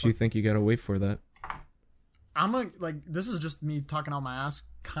 How much do you think you gotta wait for that? I'm like this is just me talking out my ass,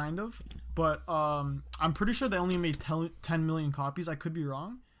 kind of. But I'm pretty sure they only made 10 million copies. I could be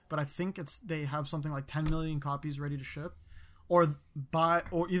wrong, but I think they have something like 10 million copies ready to ship, or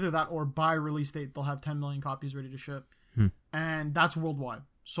either that or by release date they'll have 10 million copies ready to ship, and that's worldwide.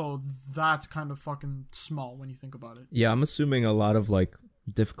 So that's kind of fucking small when you think about it. Yeah, I'm assuming a lot of like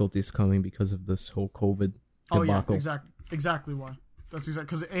difficulties coming because of this whole COVID debacle. Oh yeah, exactly why. That's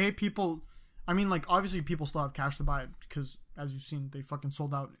exactly because people. I mean, like obviously people still have cash to buy it because, as you've seen, they fucking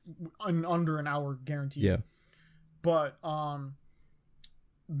sold out in under an hour guaranteed. Yeah. But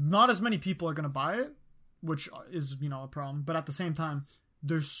not as many people are gonna buy it, which is a problem. But at the same time,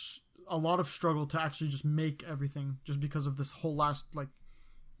 there's a lot of struggle to actually just make everything just because of this whole last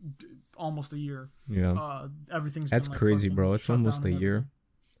almost a year. Yeah. Everything's that's been, crazy, bro. It's almost a year.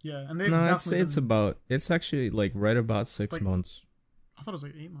 Yeah, and they've it's actually like right about 6 months. I thought it was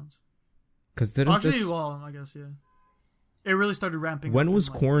like 8 months. Because well, I guess yeah. It really started ramping. When was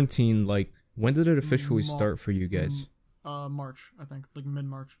quarantine? Like, when did it officially start for you guys? March, I think, like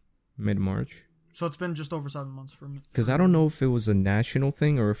mid-March. Mid-March. So it's been just over 7 months for me. Because I don't know if it was a national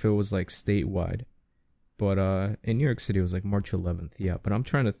thing or if it was like statewide, but in New York City it was like March 11th. Yeah, but I'm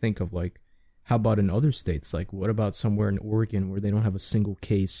trying to think of like, how about in other states? Like, what about somewhere in Oregon where they don't have a single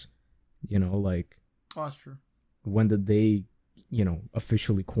case? Like. Oh, that's true. When did they,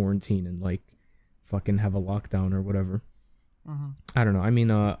 officially quarantine and like, fucking have a lockdown or whatever? Mm-hmm. I don't know. I mean,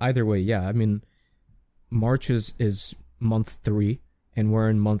 either way, yeah. I mean, March is month 3, and we're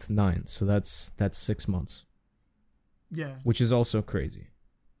in month 9, so that's 6 months. Yeah. Which is also crazy.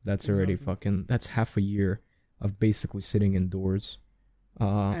 That's already that's half a year of basically sitting indoors.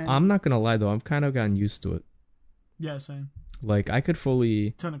 I'm not gonna lie though, I've kind of gotten used to it. Yeah, same. Like, I could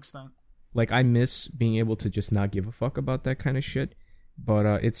fully... To an extent. Like, I miss being able to just not give a fuck about that kind of shit, but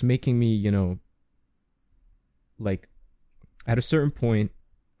it's making me, like, at a certain point,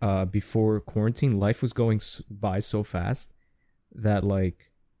 before quarantine, life was going by so fast that,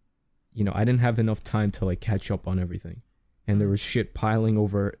 like, I didn't have enough time to, like, catch up on everything. And there was shit piling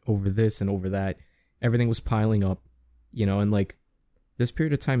over this and over that. Everything was piling up, and, like, this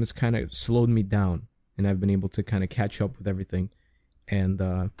period of time has kind of slowed me down, and I've been able to kind of catch up with everything. And,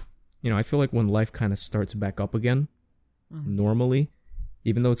 I feel like when life kind of starts back up again, normally,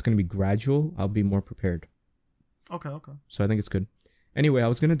 even though it's going to be gradual, I'll be more prepared. Okay. So I think it's good. Anyway, I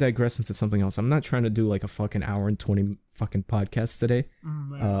was going to digress into something else. I'm not trying to do like a fucking hour and 20 fucking podcast today.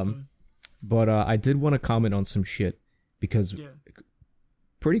 But I did want to comment on some shit because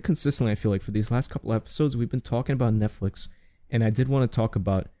pretty consistently, I feel like for these last couple episodes, we've been talking about Netflix, and I did want to talk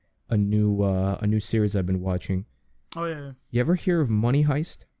about a new series I've been watching. Oh yeah. You ever hear of Money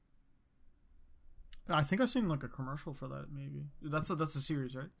Heist? I think I've seen like a commercial for that. Maybe that's a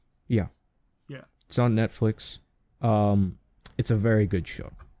series, right? Yeah. It's on Netflix. It's a very good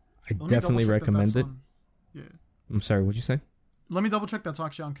show. I definitely recommend it. Yeah. I'm sorry, what'd you say? Let me double check that's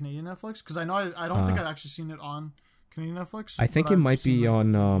actually on Canadian Netflix, because I know I don't think I've actually seen it on Canadian Netflix. I think it might be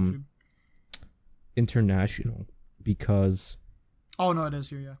on international, because... Oh, no, it is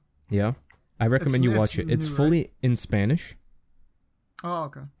here, yeah. Yeah? I recommend you watch it. It's fully in Spanish. Oh,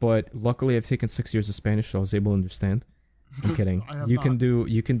 okay. But luckily I've taken 6 years of Spanish, so I was able to understand. I'm kidding. You can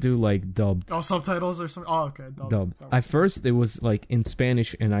do like dubbed. Oh, subtitles or something. Oh, okay. Dubbed. At first it was like in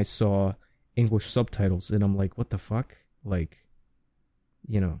Spanish, and I saw English subtitles, and I'm like, what the fuck? Like,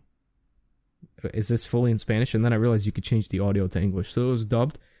 is this fully in Spanish? And then I realized you could change the audio to English, so it was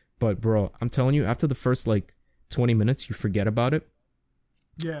dubbed. But bro, I'm telling you, after the first like 20 minutes, you forget about it.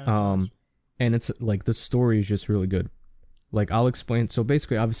 Yeah. And it's like the story is just really good. Like, I'll explain. So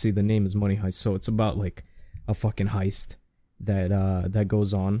basically, obviously, the name is Money Heist, so it's about like a fucking heist that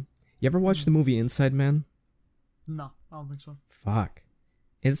goes on. You ever watch the movie Inside Man? No, I don't think so. Fuck.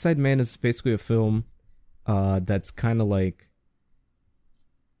 Inside Man is basically a film that's kind of like,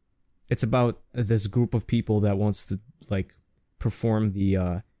 it's about this group of people that wants to like perform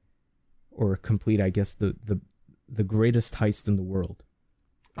the or complete, I guess, the greatest heist in the world.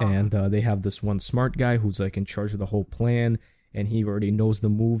 And they have this one smart guy who's like in charge of the whole plan, and he already knows the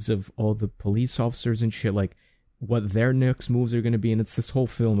moves of all the police officers and shit, like what their next moves are going to be. And it's this whole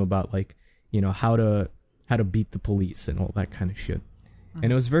film about like, how to beat the police and all that kind of shit.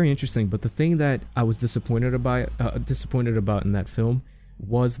 And it was very interesting. But the thing that I was disappointed about in that film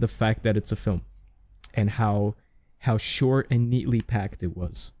was the fact that it's a film, and how short and neatly packed it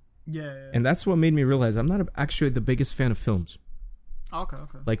was. Yeah. And that's what made me realize I'm not actually the biggest fan of films. Okay.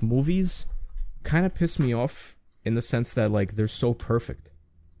 Like, movies kind of piss me off in the sense that, like, they're so perfect.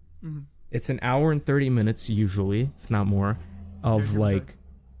 Mm-hmm. It's an hour and 30 minutes, usually, if not more, of, like,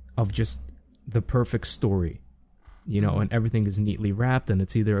 of just the perfect story. And everything is neatly wrapped, and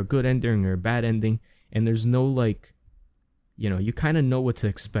it's either a good ending or a bad ending, and there's no, like, you kind of know what to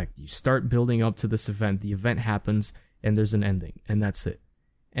expect. You start building up to this event, the event happens, and there's an ending, and that's it.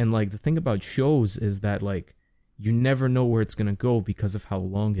 And, like, the thing about shows is that, like, you never know where it's going to go because of how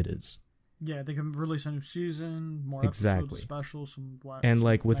long it is. Yeah, they can release a new season, more Exactly. episodes, specials, some And some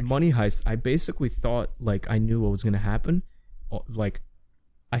like with extra- Money Heist, I basically thought like I knew what was gonna happen. Like,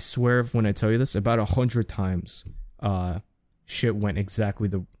 I swear when I tell you this, about 100 times, shit went exactly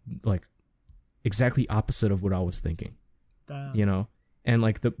exactly opposite of what I was thinking. Damn. You know, and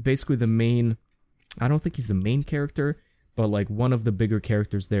like basically the main, I don't think he's the main character, but like one of the bigger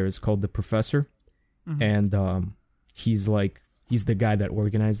characters there is called the Professor, and he's the guy that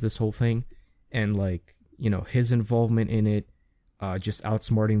organized this whole thing, and like, you know, his involvement in it, just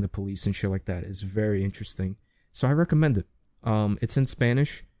outsmarting the police and shit like that is very interesting. So I recommend it. It's in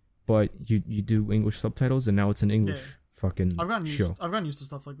Spanish, but you do English subtitles, and now it's an English fucking I've gotten used to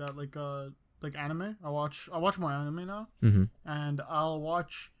stuff like that, like anime. I watch more anime now, and I'll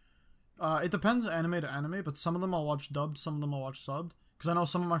watch. It depends anime to anime, but some of them I'll watch dubbed, some of them I'll watch subbed. Because I know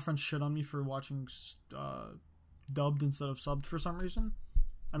some of my friends shit on me for watching dubbed instead of subbed for some reason.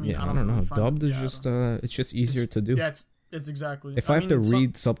 I mean, I don't know. Dubbed is just it's just easier to do. Yeah, it's exactly. If I have to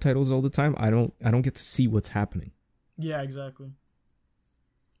read subtitles all the time, I don't get to see what's happening. Yeah, exactly.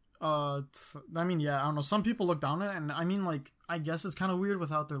 I mean, yeah, I don't know. Some people look down at it, and I mean, like, I guess it's kind of weird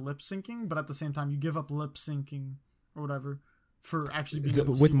without their lip syncing, but at the same time, you give up lip syncing or whatever for actually being able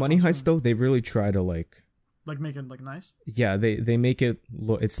to with see Money what's on Heist screen. though, they really try to like Make it like nice. Yeah, they make it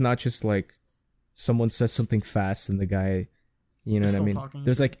look. It's not just like someone says something fast and the guy, you know He's what I still mean. talking.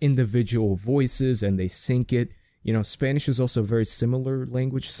 There's like individual voices and they sync it. You know, Spanish is also a very similar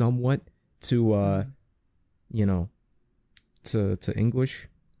language, somewhat to you know, to English.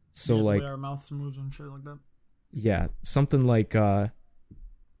 So the like way our mouths moves and shit like that. yeah, something like you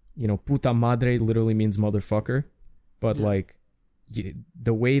know, puta madre literally means motherfucker, but like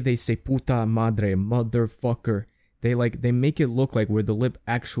the way they say puta madre, motherfucker, they make it look like where the lips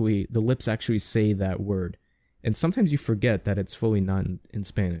actually say that word, and sometimes you forget that it's fully not in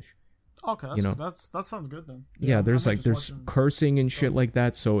Spanish. Okay, that's, you know, that sounds good then. Yeah, there's I might just watch cursing and shit like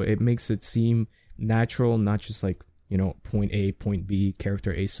that, so it makes it seem natural, not just like, you know, point A, point B,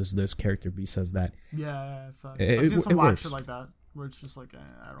 character A says this, character B says that. Yeah, facts. It- I've seen it some whack works. shit like that where it's just like,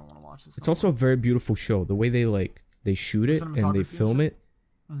 I don't want to watch this. It's no also a very beautiful show. The way they shoot it and they cinematography and film shit?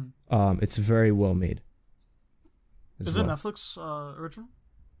 it, it's very well made. as Is it well. Netflix original?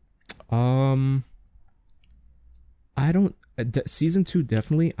 I don't. Season 2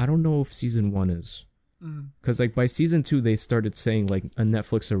 definitely. I don't know if season 1 is, because like by season 2 they started saying like a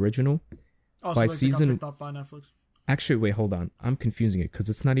Netflix original. Oh, By so like season- they got picked up by Netflix. Actually, wait, hold on. I'm confusing it because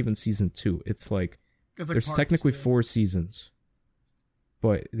it's not even season 2. It's like It's like there's parts, technically yeah. 4 seasons,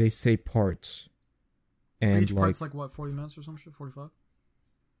 but they say parts. And Each like part's like what, 40 minutes or some shit, 45.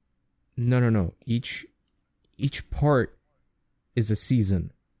 no. Each part is a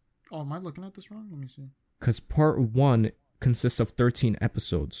season. Oh, am I looking at this wrong? Let me see. Because part 1 consists of 13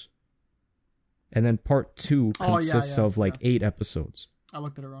 episodes. And then part 2 Oh, yeah, consists yeah, of like yeah. 8 episodes. I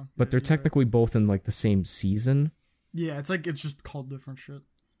looked at it wrong. But Yeah, they're you're right. technically both in like the same season. Yeah, it's like it's just called different shit.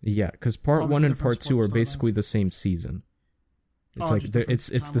 Yeah, because part Probably 1 for and different part 2 are storylines. basically the same season. It's Oh, like just they're- different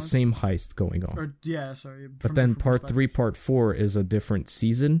it's the timelines? same heist going on. Or yeah, sorry. But from then different part 3, perspectives. part 4 is a different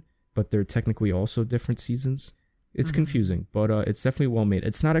season, but they're technically also different seasons. It's Mm-hmm. confusing, but it's definitely well made.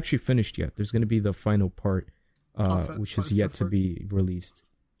 It's not actually finished yet. There's going to be the final part, which is yet fifth to part? be released.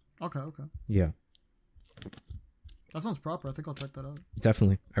 Okay. Yeah, That sounds proper. I think I'll check that out.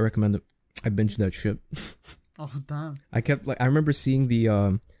 definitely. I recommend it. I binged that shit. Oh damn. I remember seeing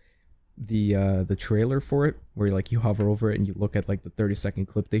the trailer for it, where like you hover over it and you look at like the 30-second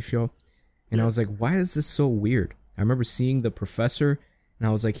clip they show, and I was like, why is this so weird? I remember seeing the professor, and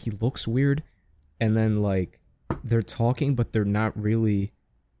I was like, he looks weird, and then like they're talking, but they're not really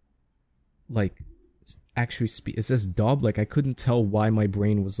like actually speak. It says dub. Like I couldn't tell why my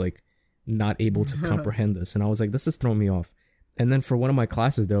brain was like not able to comprehend this, and I was like, this is throwing me off. And then for one of my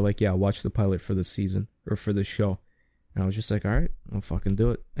classes, they're like, yeah, watch the pilot for this season or for this show. And I was just like, all right, I'll fucking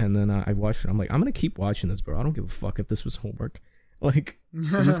do it. And then I watched it. I'm like, I'm going to keep watching this, bro. I don't give a fuck if this was homework. Like,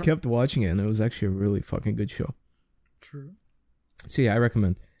 I just kept watching it, and it was actually a really fucking good show. True. So yeah, I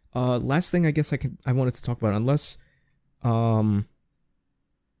recommend. Last thing I guess I wanted to talk about, unless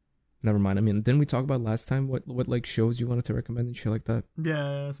never mind. I mean, didn't we talk about last time what like shows you wanted to recommend and shit like that?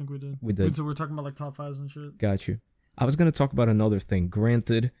 Yeah, I think we did. We did. So we're talking about like top 5s and shit. Got you. I was going to talk about another thing.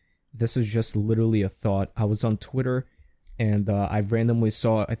 Granted, this is just literally a thought. I was on Twitter, and I randomly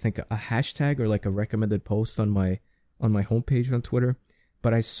saw, I think, a hashtag or like a recommended post on my homepage on Twitter.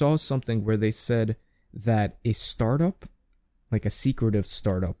 But I saw something where they said that a startup, like a secretive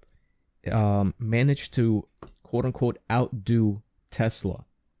startup, managed to quote unquote outdo Tesla,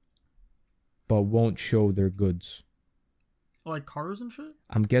 but won't show their goods. Like cars and shit?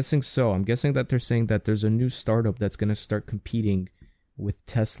 I'm guessing so. I'm guessing that they're saying that there's a new startup that's going to start competing with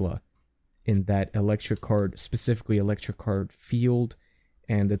Tesla in that electric car, specifically electric car field.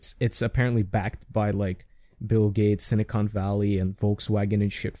 And it's apparently backed by like Bill Gates, Silicon Valley, and Volkswagen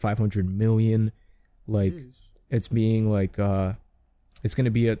and shit. 500 million. Like, Jeez. it's being like, it's going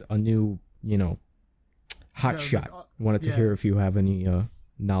to be a new, you know, hot shot. Wanted to hear if you have any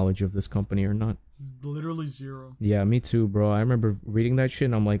knowledge of this company or not. Literally zero. Yeah, me too, bro. I remember reading that shit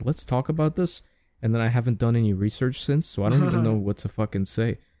and I'm like, let's talk about this. And then I haven't done any research since, so I don't even know what to fucking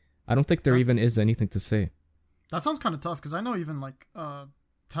say. I don't think there even is anything to say. That sounds kind of tough, because I know even, like,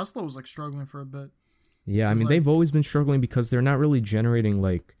 Tesla was, like, struggling for a bit. Yeah, I mean, like, they've always been struggling because they're not really generating,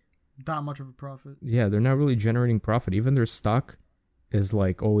 like... that much of a profit. Yeah, they're not really generating profit. Even their stock is,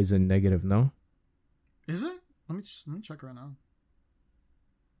 like, always in negative, no? Is it? Let me check right now.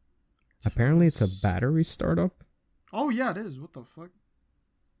 Apparently it's a battery startup. Oh, yeah, it is. What the fuck?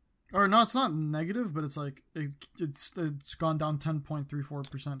 Or, no, it's not negative, but it's, like, it's gone down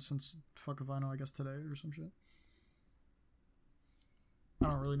 10.34% since, fuck if I know, I guess today or some shit. I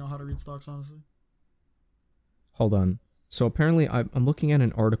don't really know how to read stocks, honestly. Hold on. So apparently I'm looking at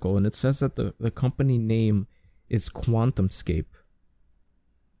an article and it says that the company name is QuantumScape.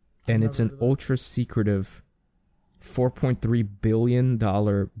 And it's an ultra secretive $4.3 billion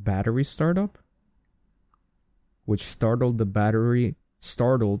battery startup, which startled the battery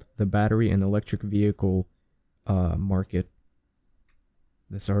and electric vehicle market.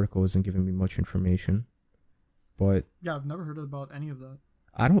 This article isn't giving me much information, but yeah, I've never heard about any of that.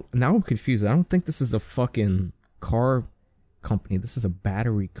 Now I'm confused. I don't think this is a fucking car company. This is a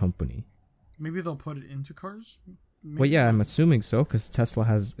battery company. Maybe they'll put it into cars. Well, yeah, I'm assuming so, because Tesla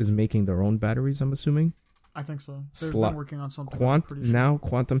is making their own batteries, I'm assuming. I think so. They've been working on something. Now,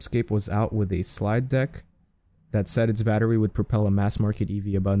 QuantumScape was out with a slide deck that said its battery would propel a mass-market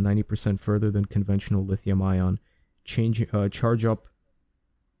EV about 90% further than conventional lithium-ion. Charge up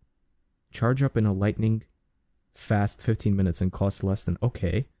in a lightning-fast 15 minutes and cost less than...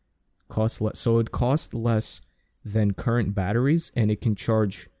 Okay. So it costs less than current batteries, and it can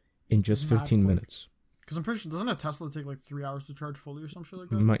charge in just 15 minutes. Because I'm pretty sure... Doesn't a Tesla take like 3 hours to charge fully or some shit like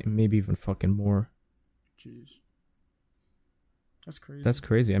that? Maybe even fucking more. Jeez. That's crazy. That's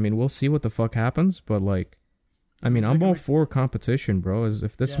crazy. I mean, we'll see what the fuck happens, but like... I mean, I'm all for competition, bro.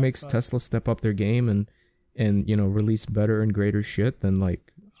 If this makes Tesla step up their game and you know, release better and greater shit, then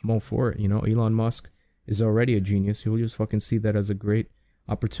like, I'm all for it. You know, Elon Musk is already a genius. He'll just fucking see that as a great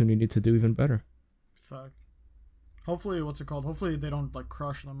opportunity to do even better. Fact. Hopefully, Hopefully they don't like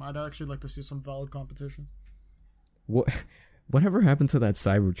crush them. I'd actually like to see some valid competition. Whatever happened to that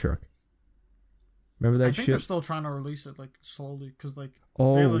Cybertruck? Remember that shit? I think they're still trying to release it like slowly, because like...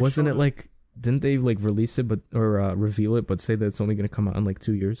 Oh, wasn't it like... Didn't they like release it or reveal it, but say that it's only going to come out in like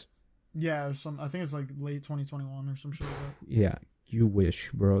 2 years? Yeah, I think it's like late 2021 or some shit like that. Yeah, you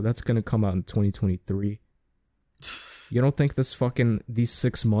wish, bro. That's going to come out in 2023. You don't think these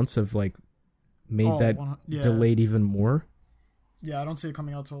 6 months have like made delayed even more? Yeah, I don't see it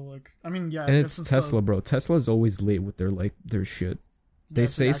coming out till like... I mean, yeah. And it's Tesla, bro. Tesla's always late with their shit. They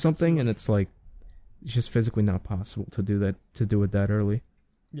say something and it's like, it's just physically not possible to do it that early.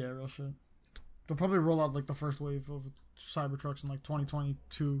 Yeah, real shit. They'll probably roll out like the first wave of Cybertrucks in like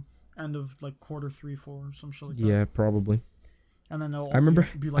 2022, end of like quarter 3, 4, or some shit like that. Yeah, probably. And then they'll I remember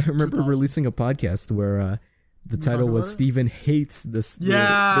releasing a podcast where the title was Steven hates this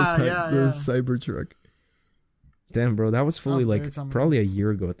Cybertruck. Damn, bro, that was fully probably a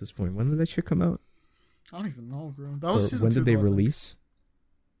year ago at this point. When did that shit come out? I don't even know, bro. That was season 2. When did they release?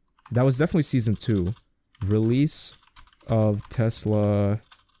 That was definitely season 2. Release of Tesla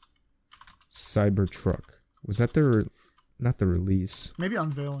Cybertruck. Was that not the release? Maybe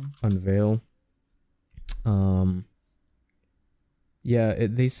unveiling. Unveil. Yeah,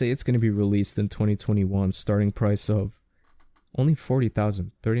 they say it's going to be released in 2021. Starting price of only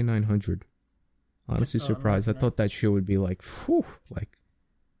 40,000, 3,900. Honestly, surprised. I thought that shit would be like, like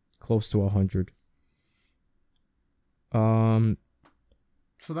close to 100. So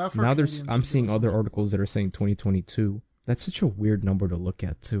that now I'm seeing other articles that are saying 2022. That's such a weird number to look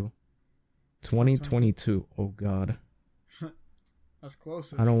at too. 2022. Oh god. That's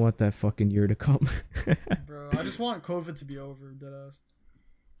close. I don't want that fucking year to come. Bro, I just want COVID to be over, deadass.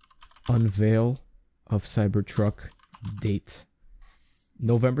 Unveil of Cybertruck date.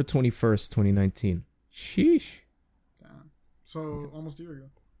 November 21st, 2019. Sheesh. Damn. So almost a year ago.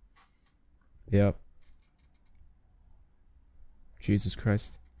 Yep. Jesus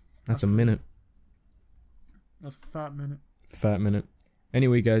Christ. That's a minute. That's a fat minute. Fat minute.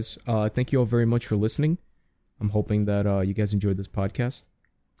 Anyway, guys, thank you all very much for listening. I'm hoping that you guys enjoyed this podcast.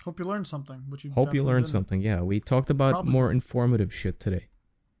 Hope you learned something. Which you Hope you learned didn't. something. Yeah, we talked about Probably. more informative shit today.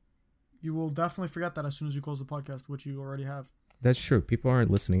 You will definitely forget that as soon as you close the podcast, which you already have. That's true. People aren't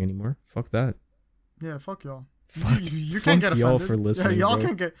listening anymore. Fuck that. Yeah, fuck y'all. Fuck, You can't get fuck y'all offended. for listening, Yeah,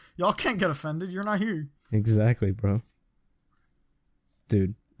 bro. y'all can't get offended. You're not here. Exactly, bro.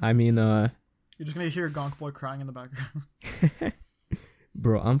 Dude, I mean, You're just gonna hear Gonk Boy crying in the background.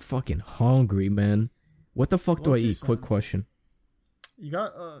 bro, I'm fucking hungry, man. What the fuck do I Low-key, eat? Quick son. question. You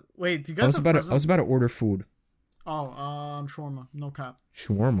got wait, do you I guys was have about to order food. shawarma, no cap.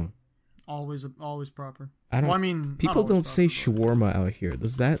 Shawarma. Always proper. I don't. Well, I mean, not people always don't say proper, shawarma out here.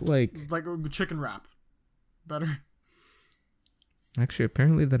 Does that like? but like a chicken wrap. Better. Actually,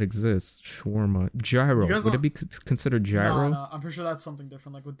 apparently that exists. Shawarma. Gyro. You guys Would it don't- be considered gyro? No, I'm pretty sure that's something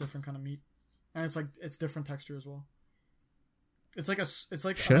different, like with different kind of meat, and it's different texture as well. It's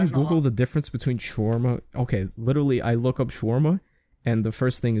like. Should I imagine a Google hot- the difference between shawarma? Okay, literally, I look up shawarma, and the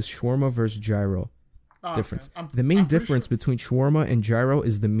first thing is shawarma versus gyro. Oh, Difference. okay. The main I'm pretty difference sure- between shawarma and gyro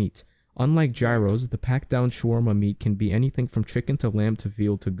is the meat. Unlike gyros, the packed down shawarma meat can be anything from chicken to lamb to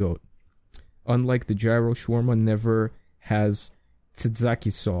veal to goat. Unlike the gyro, shawarma never has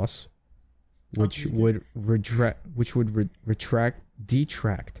tzatziki sauce, which would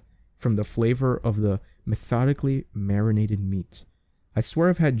detract from the flavor of the methodically marinated meat. I swear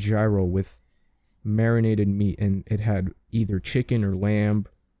I've had gyro with marinated meat, and it had either chicken or lamb.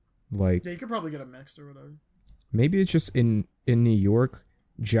 Like, Yeah, you could probably get it mixed or whatever. maybe it's just in New York,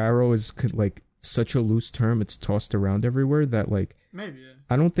 gyro is like such a loose term, it's tossed around everywhere that like Maybe, yeah.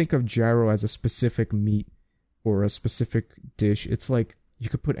 I don't think of gyro as a specific meat or a specific dish. It's like you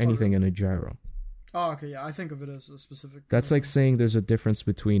could put anything in a gyro. Oh, okay, yeah. I think of it as a specific. That's like saying there's a difference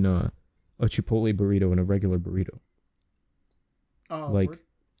between a Chipotle burrito and a regular burrito. Oh, Like, word?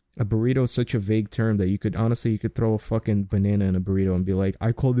 a burrito is such a vague term that you could throw a fucking banana in a burrito and be like,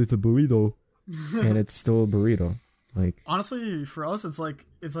 I called it a burrito, and it's still a burrito. Like, Honestly, for us, it's like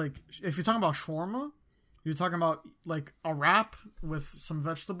if you're talking about shawarma, you're talking about like a wrap with some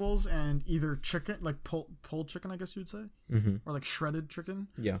vegetables and either chicken, like pulled chicken, I guess you'd say, or like shredded chicken,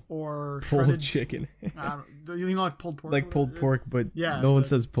 yeah, or pulled shredded chicken, you know, like pulled pork, like pulled pork, but Yeah, no one but-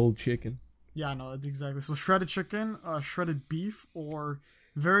 says pulled chicken. Yeah, no, exactly. So shredded chicken, shredded beef, or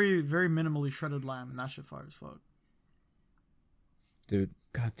very, very minimally shredded lamb, and that shit fire as fuck. Dude,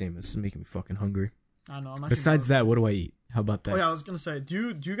 goddamn, this is making me fucking hungry. I know. I'm actually Besides bored. that, what do I eat? How about that? Oh yeah, I was gonna say,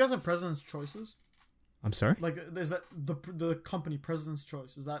 do you guys have President's Choices? I'm sorry? Like, is that the company President's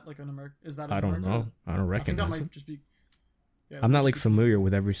Choice? Is that like an American? Is that? I don't know. I don't I think that recognize might it. just be. Yeah, I'm that not might like just be- familiar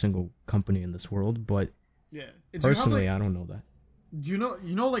with every single company in this world, but Yeah. personally, I don't know that. Do you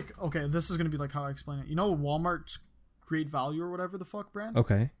know like, okay, this is gonna be like how I explain it. You know Walmart's Great Value or whatever the fuck brand?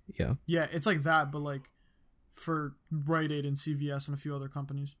 Okay, yeah. Yeah, it's like that, but like for Rite Aid and CVS and a few other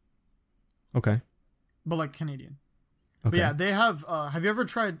companies, Okay. but like Canadian. Okay. But yeah, they have. Have you ever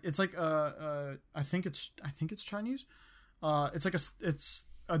tried? It's like I think it's Chinese. It's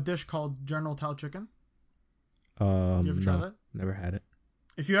a dish called General Tao chicken. You ever try no, that? never had it.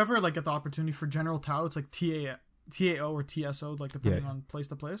 If you ever like get the opportunity for General Tao, it's like TAO or TSO, like depending Yeah. on place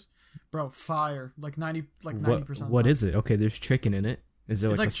to place. Bro, fire! Like 90%. What is it? Okay, there's chicken in it. Is there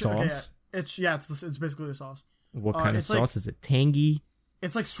It's like a like sauce? okay, it's basically a sauce. What kind of it's like- sauce is it? Tangy?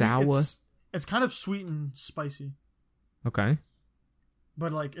 It's like Sour? Sweet, it's kind of sweet and spicy, Okay.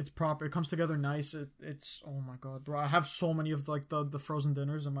 but like it's proper. It comes together nice. It's oh my god, bro! I have so many of like the frozen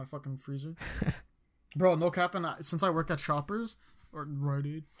dinners in my fucking freezer. Bro, no cap. And since I work at Shoppers or Rite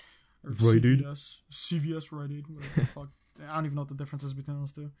Aid or Rite Aid? CVS Rite Aid, whatever the fuck. I don't even know what the difference is between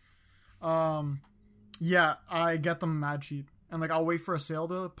those two. Yeah, I get them mad cheap, and like I'll wait for a sale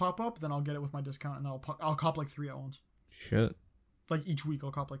to pop up, then I'll get it with my discount, and I'll cop like 3 at once. Shit. Like each week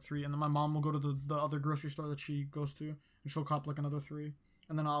I'll cop like 3, and then my mom will go to the other grocery store that she goes to, and she'll cop like another 3,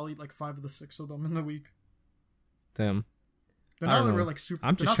 and then I'll eat like 5 of the 6 of them in the week. Damn. They're I not don't really know. like super.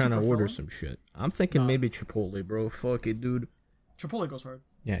 I'm they're just not trying to super order filling. some shit. I'm thinking Nah. maybe Chipotle, bro. Fuck it, dude. Chipotle goes hard.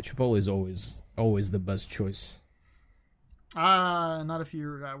 Yeah, Chipotle is always the best choice. Not if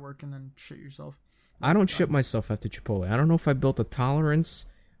you're at work and then shit yourself. I don't shit myself after Chipotle. I don't know if I built a tolerance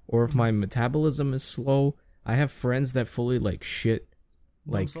or if my metabolism is slow. I have friends that fully like shit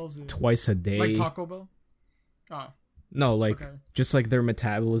like Themselves, yeah. twice a day. Like Taco Bell. Oh, No, like okay. just like their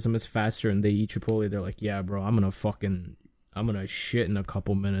metabolism is faster and they eat Chipotle, they're like, yeah, bro, I'm gonna shit in a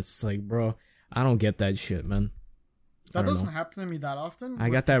couple minutes. It's like, bro, I don't get that shit, man. I That don't doesn't know. happen to me that often. I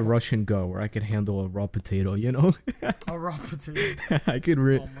with got that Chipotle. Russian go where I could handle a raw potato, you know? A raw potato. I could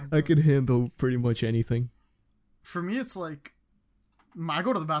Oh my I God. could handle pretty much anything. For me, it's like I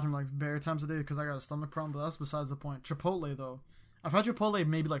go to the bathroom like bare times a day because I got a stomach problem, but that's besides the point. Chipotle though, I've had Chipotle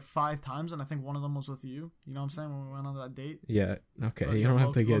maybe like 5 times, and I think one of them was with you. You know what I'm saying, when we went on that date. Yeah. Okay. But you don't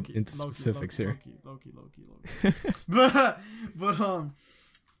have to get into specifics here. Low-key. But what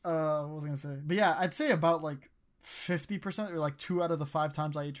was I gonna say? But yeah, I'd say about like 50% or like 2 out of the 5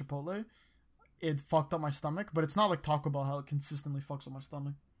 times I ate Chipotle, it fucked up my stomach. But it's not like Taco Bell, how it consistently fucks up my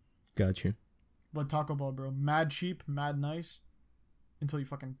stomach. Got you. But Taco Bell, bro, mad cheap, mad nice, until you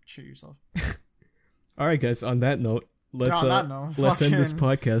fucking shit yourself. All right, guys. On that note, let's end this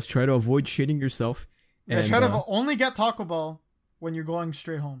podcast. Try to avoid shitting yourself. And try to only get Taco Bell when you're going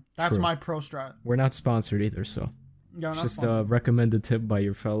straight home. That's my pro strat. We're not sponsored either, so it's just a recommended tip by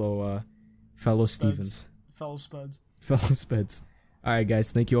your fellow Stevens. Fellow Speds. Fellow Speds. All right,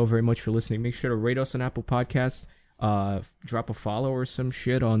 guys. Thank you all very much for listening. Make sure to rate us on Apple Podcasts. Drop a follow or some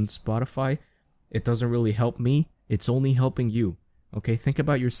shit on Spotify. It doesn't really help me. It's only helping you. Okay, think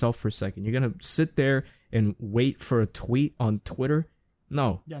about yourself for a second. You're going to sit there and wait for a tweet on Twitter?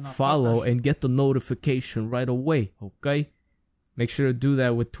 No. Follow and get the notification right away, okay? Make sure to do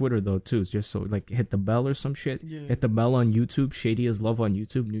that with Twitter, though, too. Just so, like, hit the bell or some shit. Yeah. Hit the bell on YouTube. Shady as Love on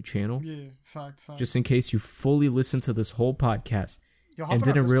YouTube, new channel. Yeah, fact. Just in case you fully listened to this whole podcast and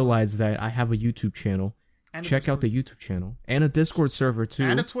didn't realize that I have a YouTube channel. Check out the YouTube channel. And a Discord server, too.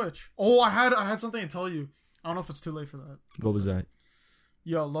 And a Twitch. Oh, I had something to tell you. I don't know if it's too late for that. What was that?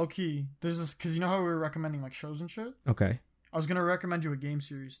 Yo, low key, there's this, because you know how we were recommending like shows and shit? Okay. I was gonna recommend you a game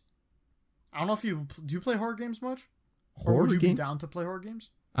series. I don't know if do you play horror games much? Or would you be down to play horror games?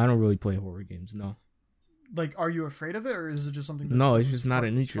 I don't really play horror games, no. Like, are you afraid of it, or is it just something No, it's just not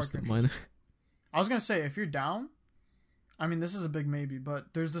an interest of mine. I was gonna say, if you're down, I mean, this is a big maybe,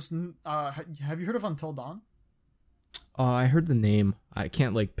 but there's this, have you heard of Until Dawn? I heard the name. I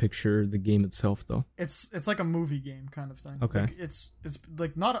can't like picture the game itself though. It's like a movie game kind of thing. Okay. Like, it's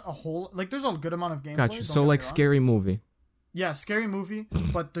like not a whole, like there's a good amount of gameplay. Gotcha. So like Scary Movie. Yeah, Scary Movie,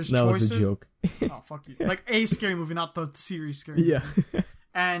 but there's that choices. That was a joke. Oh, fuck you. Like a scary movie, not the series Scary Movie. Yeah.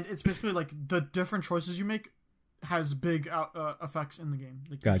 And it's basically like the different choices you make has big effects in the game.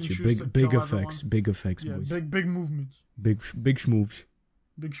 Like, got you. Big effects. Big effects, yeah, boys. Big movements. Big schmoves.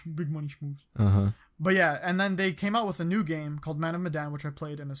 Big money schmoves. Uh-huh. But yeah, and then they came out with a new game called Man of Medan, which I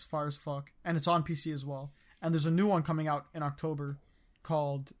played and is fire as fuck. And it's on PC as well. And there's a new one coming out in October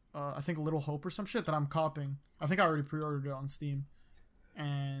called, I think, Little Hope or some shit that I'm copping. I think I already pre-ordered it on Steam.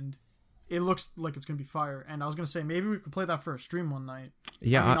 And it looks like it's going to be fire. And I was going to say, maybe we could play that for a stream one night.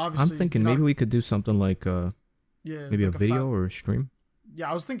 Yeah, I mean, I'm thinking maybe we could do something like, maybe like a video or a stream. Yeah,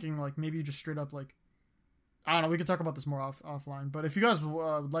 I was thinking like maybe just straight up like, I don't know, we could talk about this more offline. But if you guys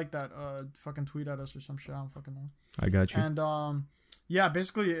would like that, fucking tweet at us or some shit. I don't fucking know. I got you. And, yeah,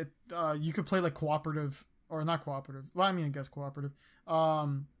 basically, you could play, like, cooperative, or not cooperative. Well, I mean, I guess cooperative.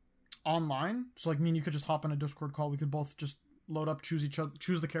 Online. So, like, me and you could just hop on a Discord call. We could both just load up, choose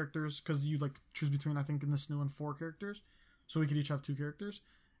the characters, because you, like, choose between, I think, in this new one, 4 characters. So we could each have 2 characters.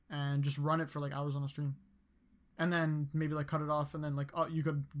 And just run it for, like, hours on a stream. And then maybe like cut it off, and then like you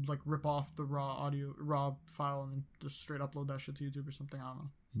could like rip off the raw file, and then just straight upload that shit to YouTube or something. I don't know.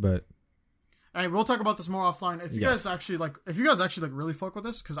 But anyway, we'll talk about this more offline. If you guys actually like really fuck with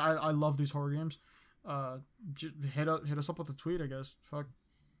this, because I love these horror games, hit us up with a tweet, I guess. Fuck.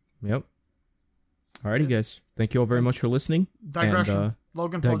 Yep. Alrighty, guys. Thank you all very much for listening. Digression. And,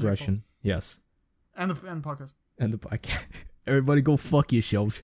 Logan. Digression. Yes. And the podcast. And the podcast. Everybody, go fuck yourselves.